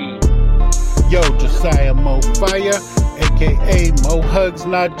Gotti. Yo, Josiah Mo Fire, a.k.a. Mo Hugs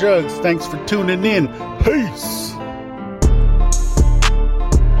Not Drugs. Thanks for tuning in. Peace.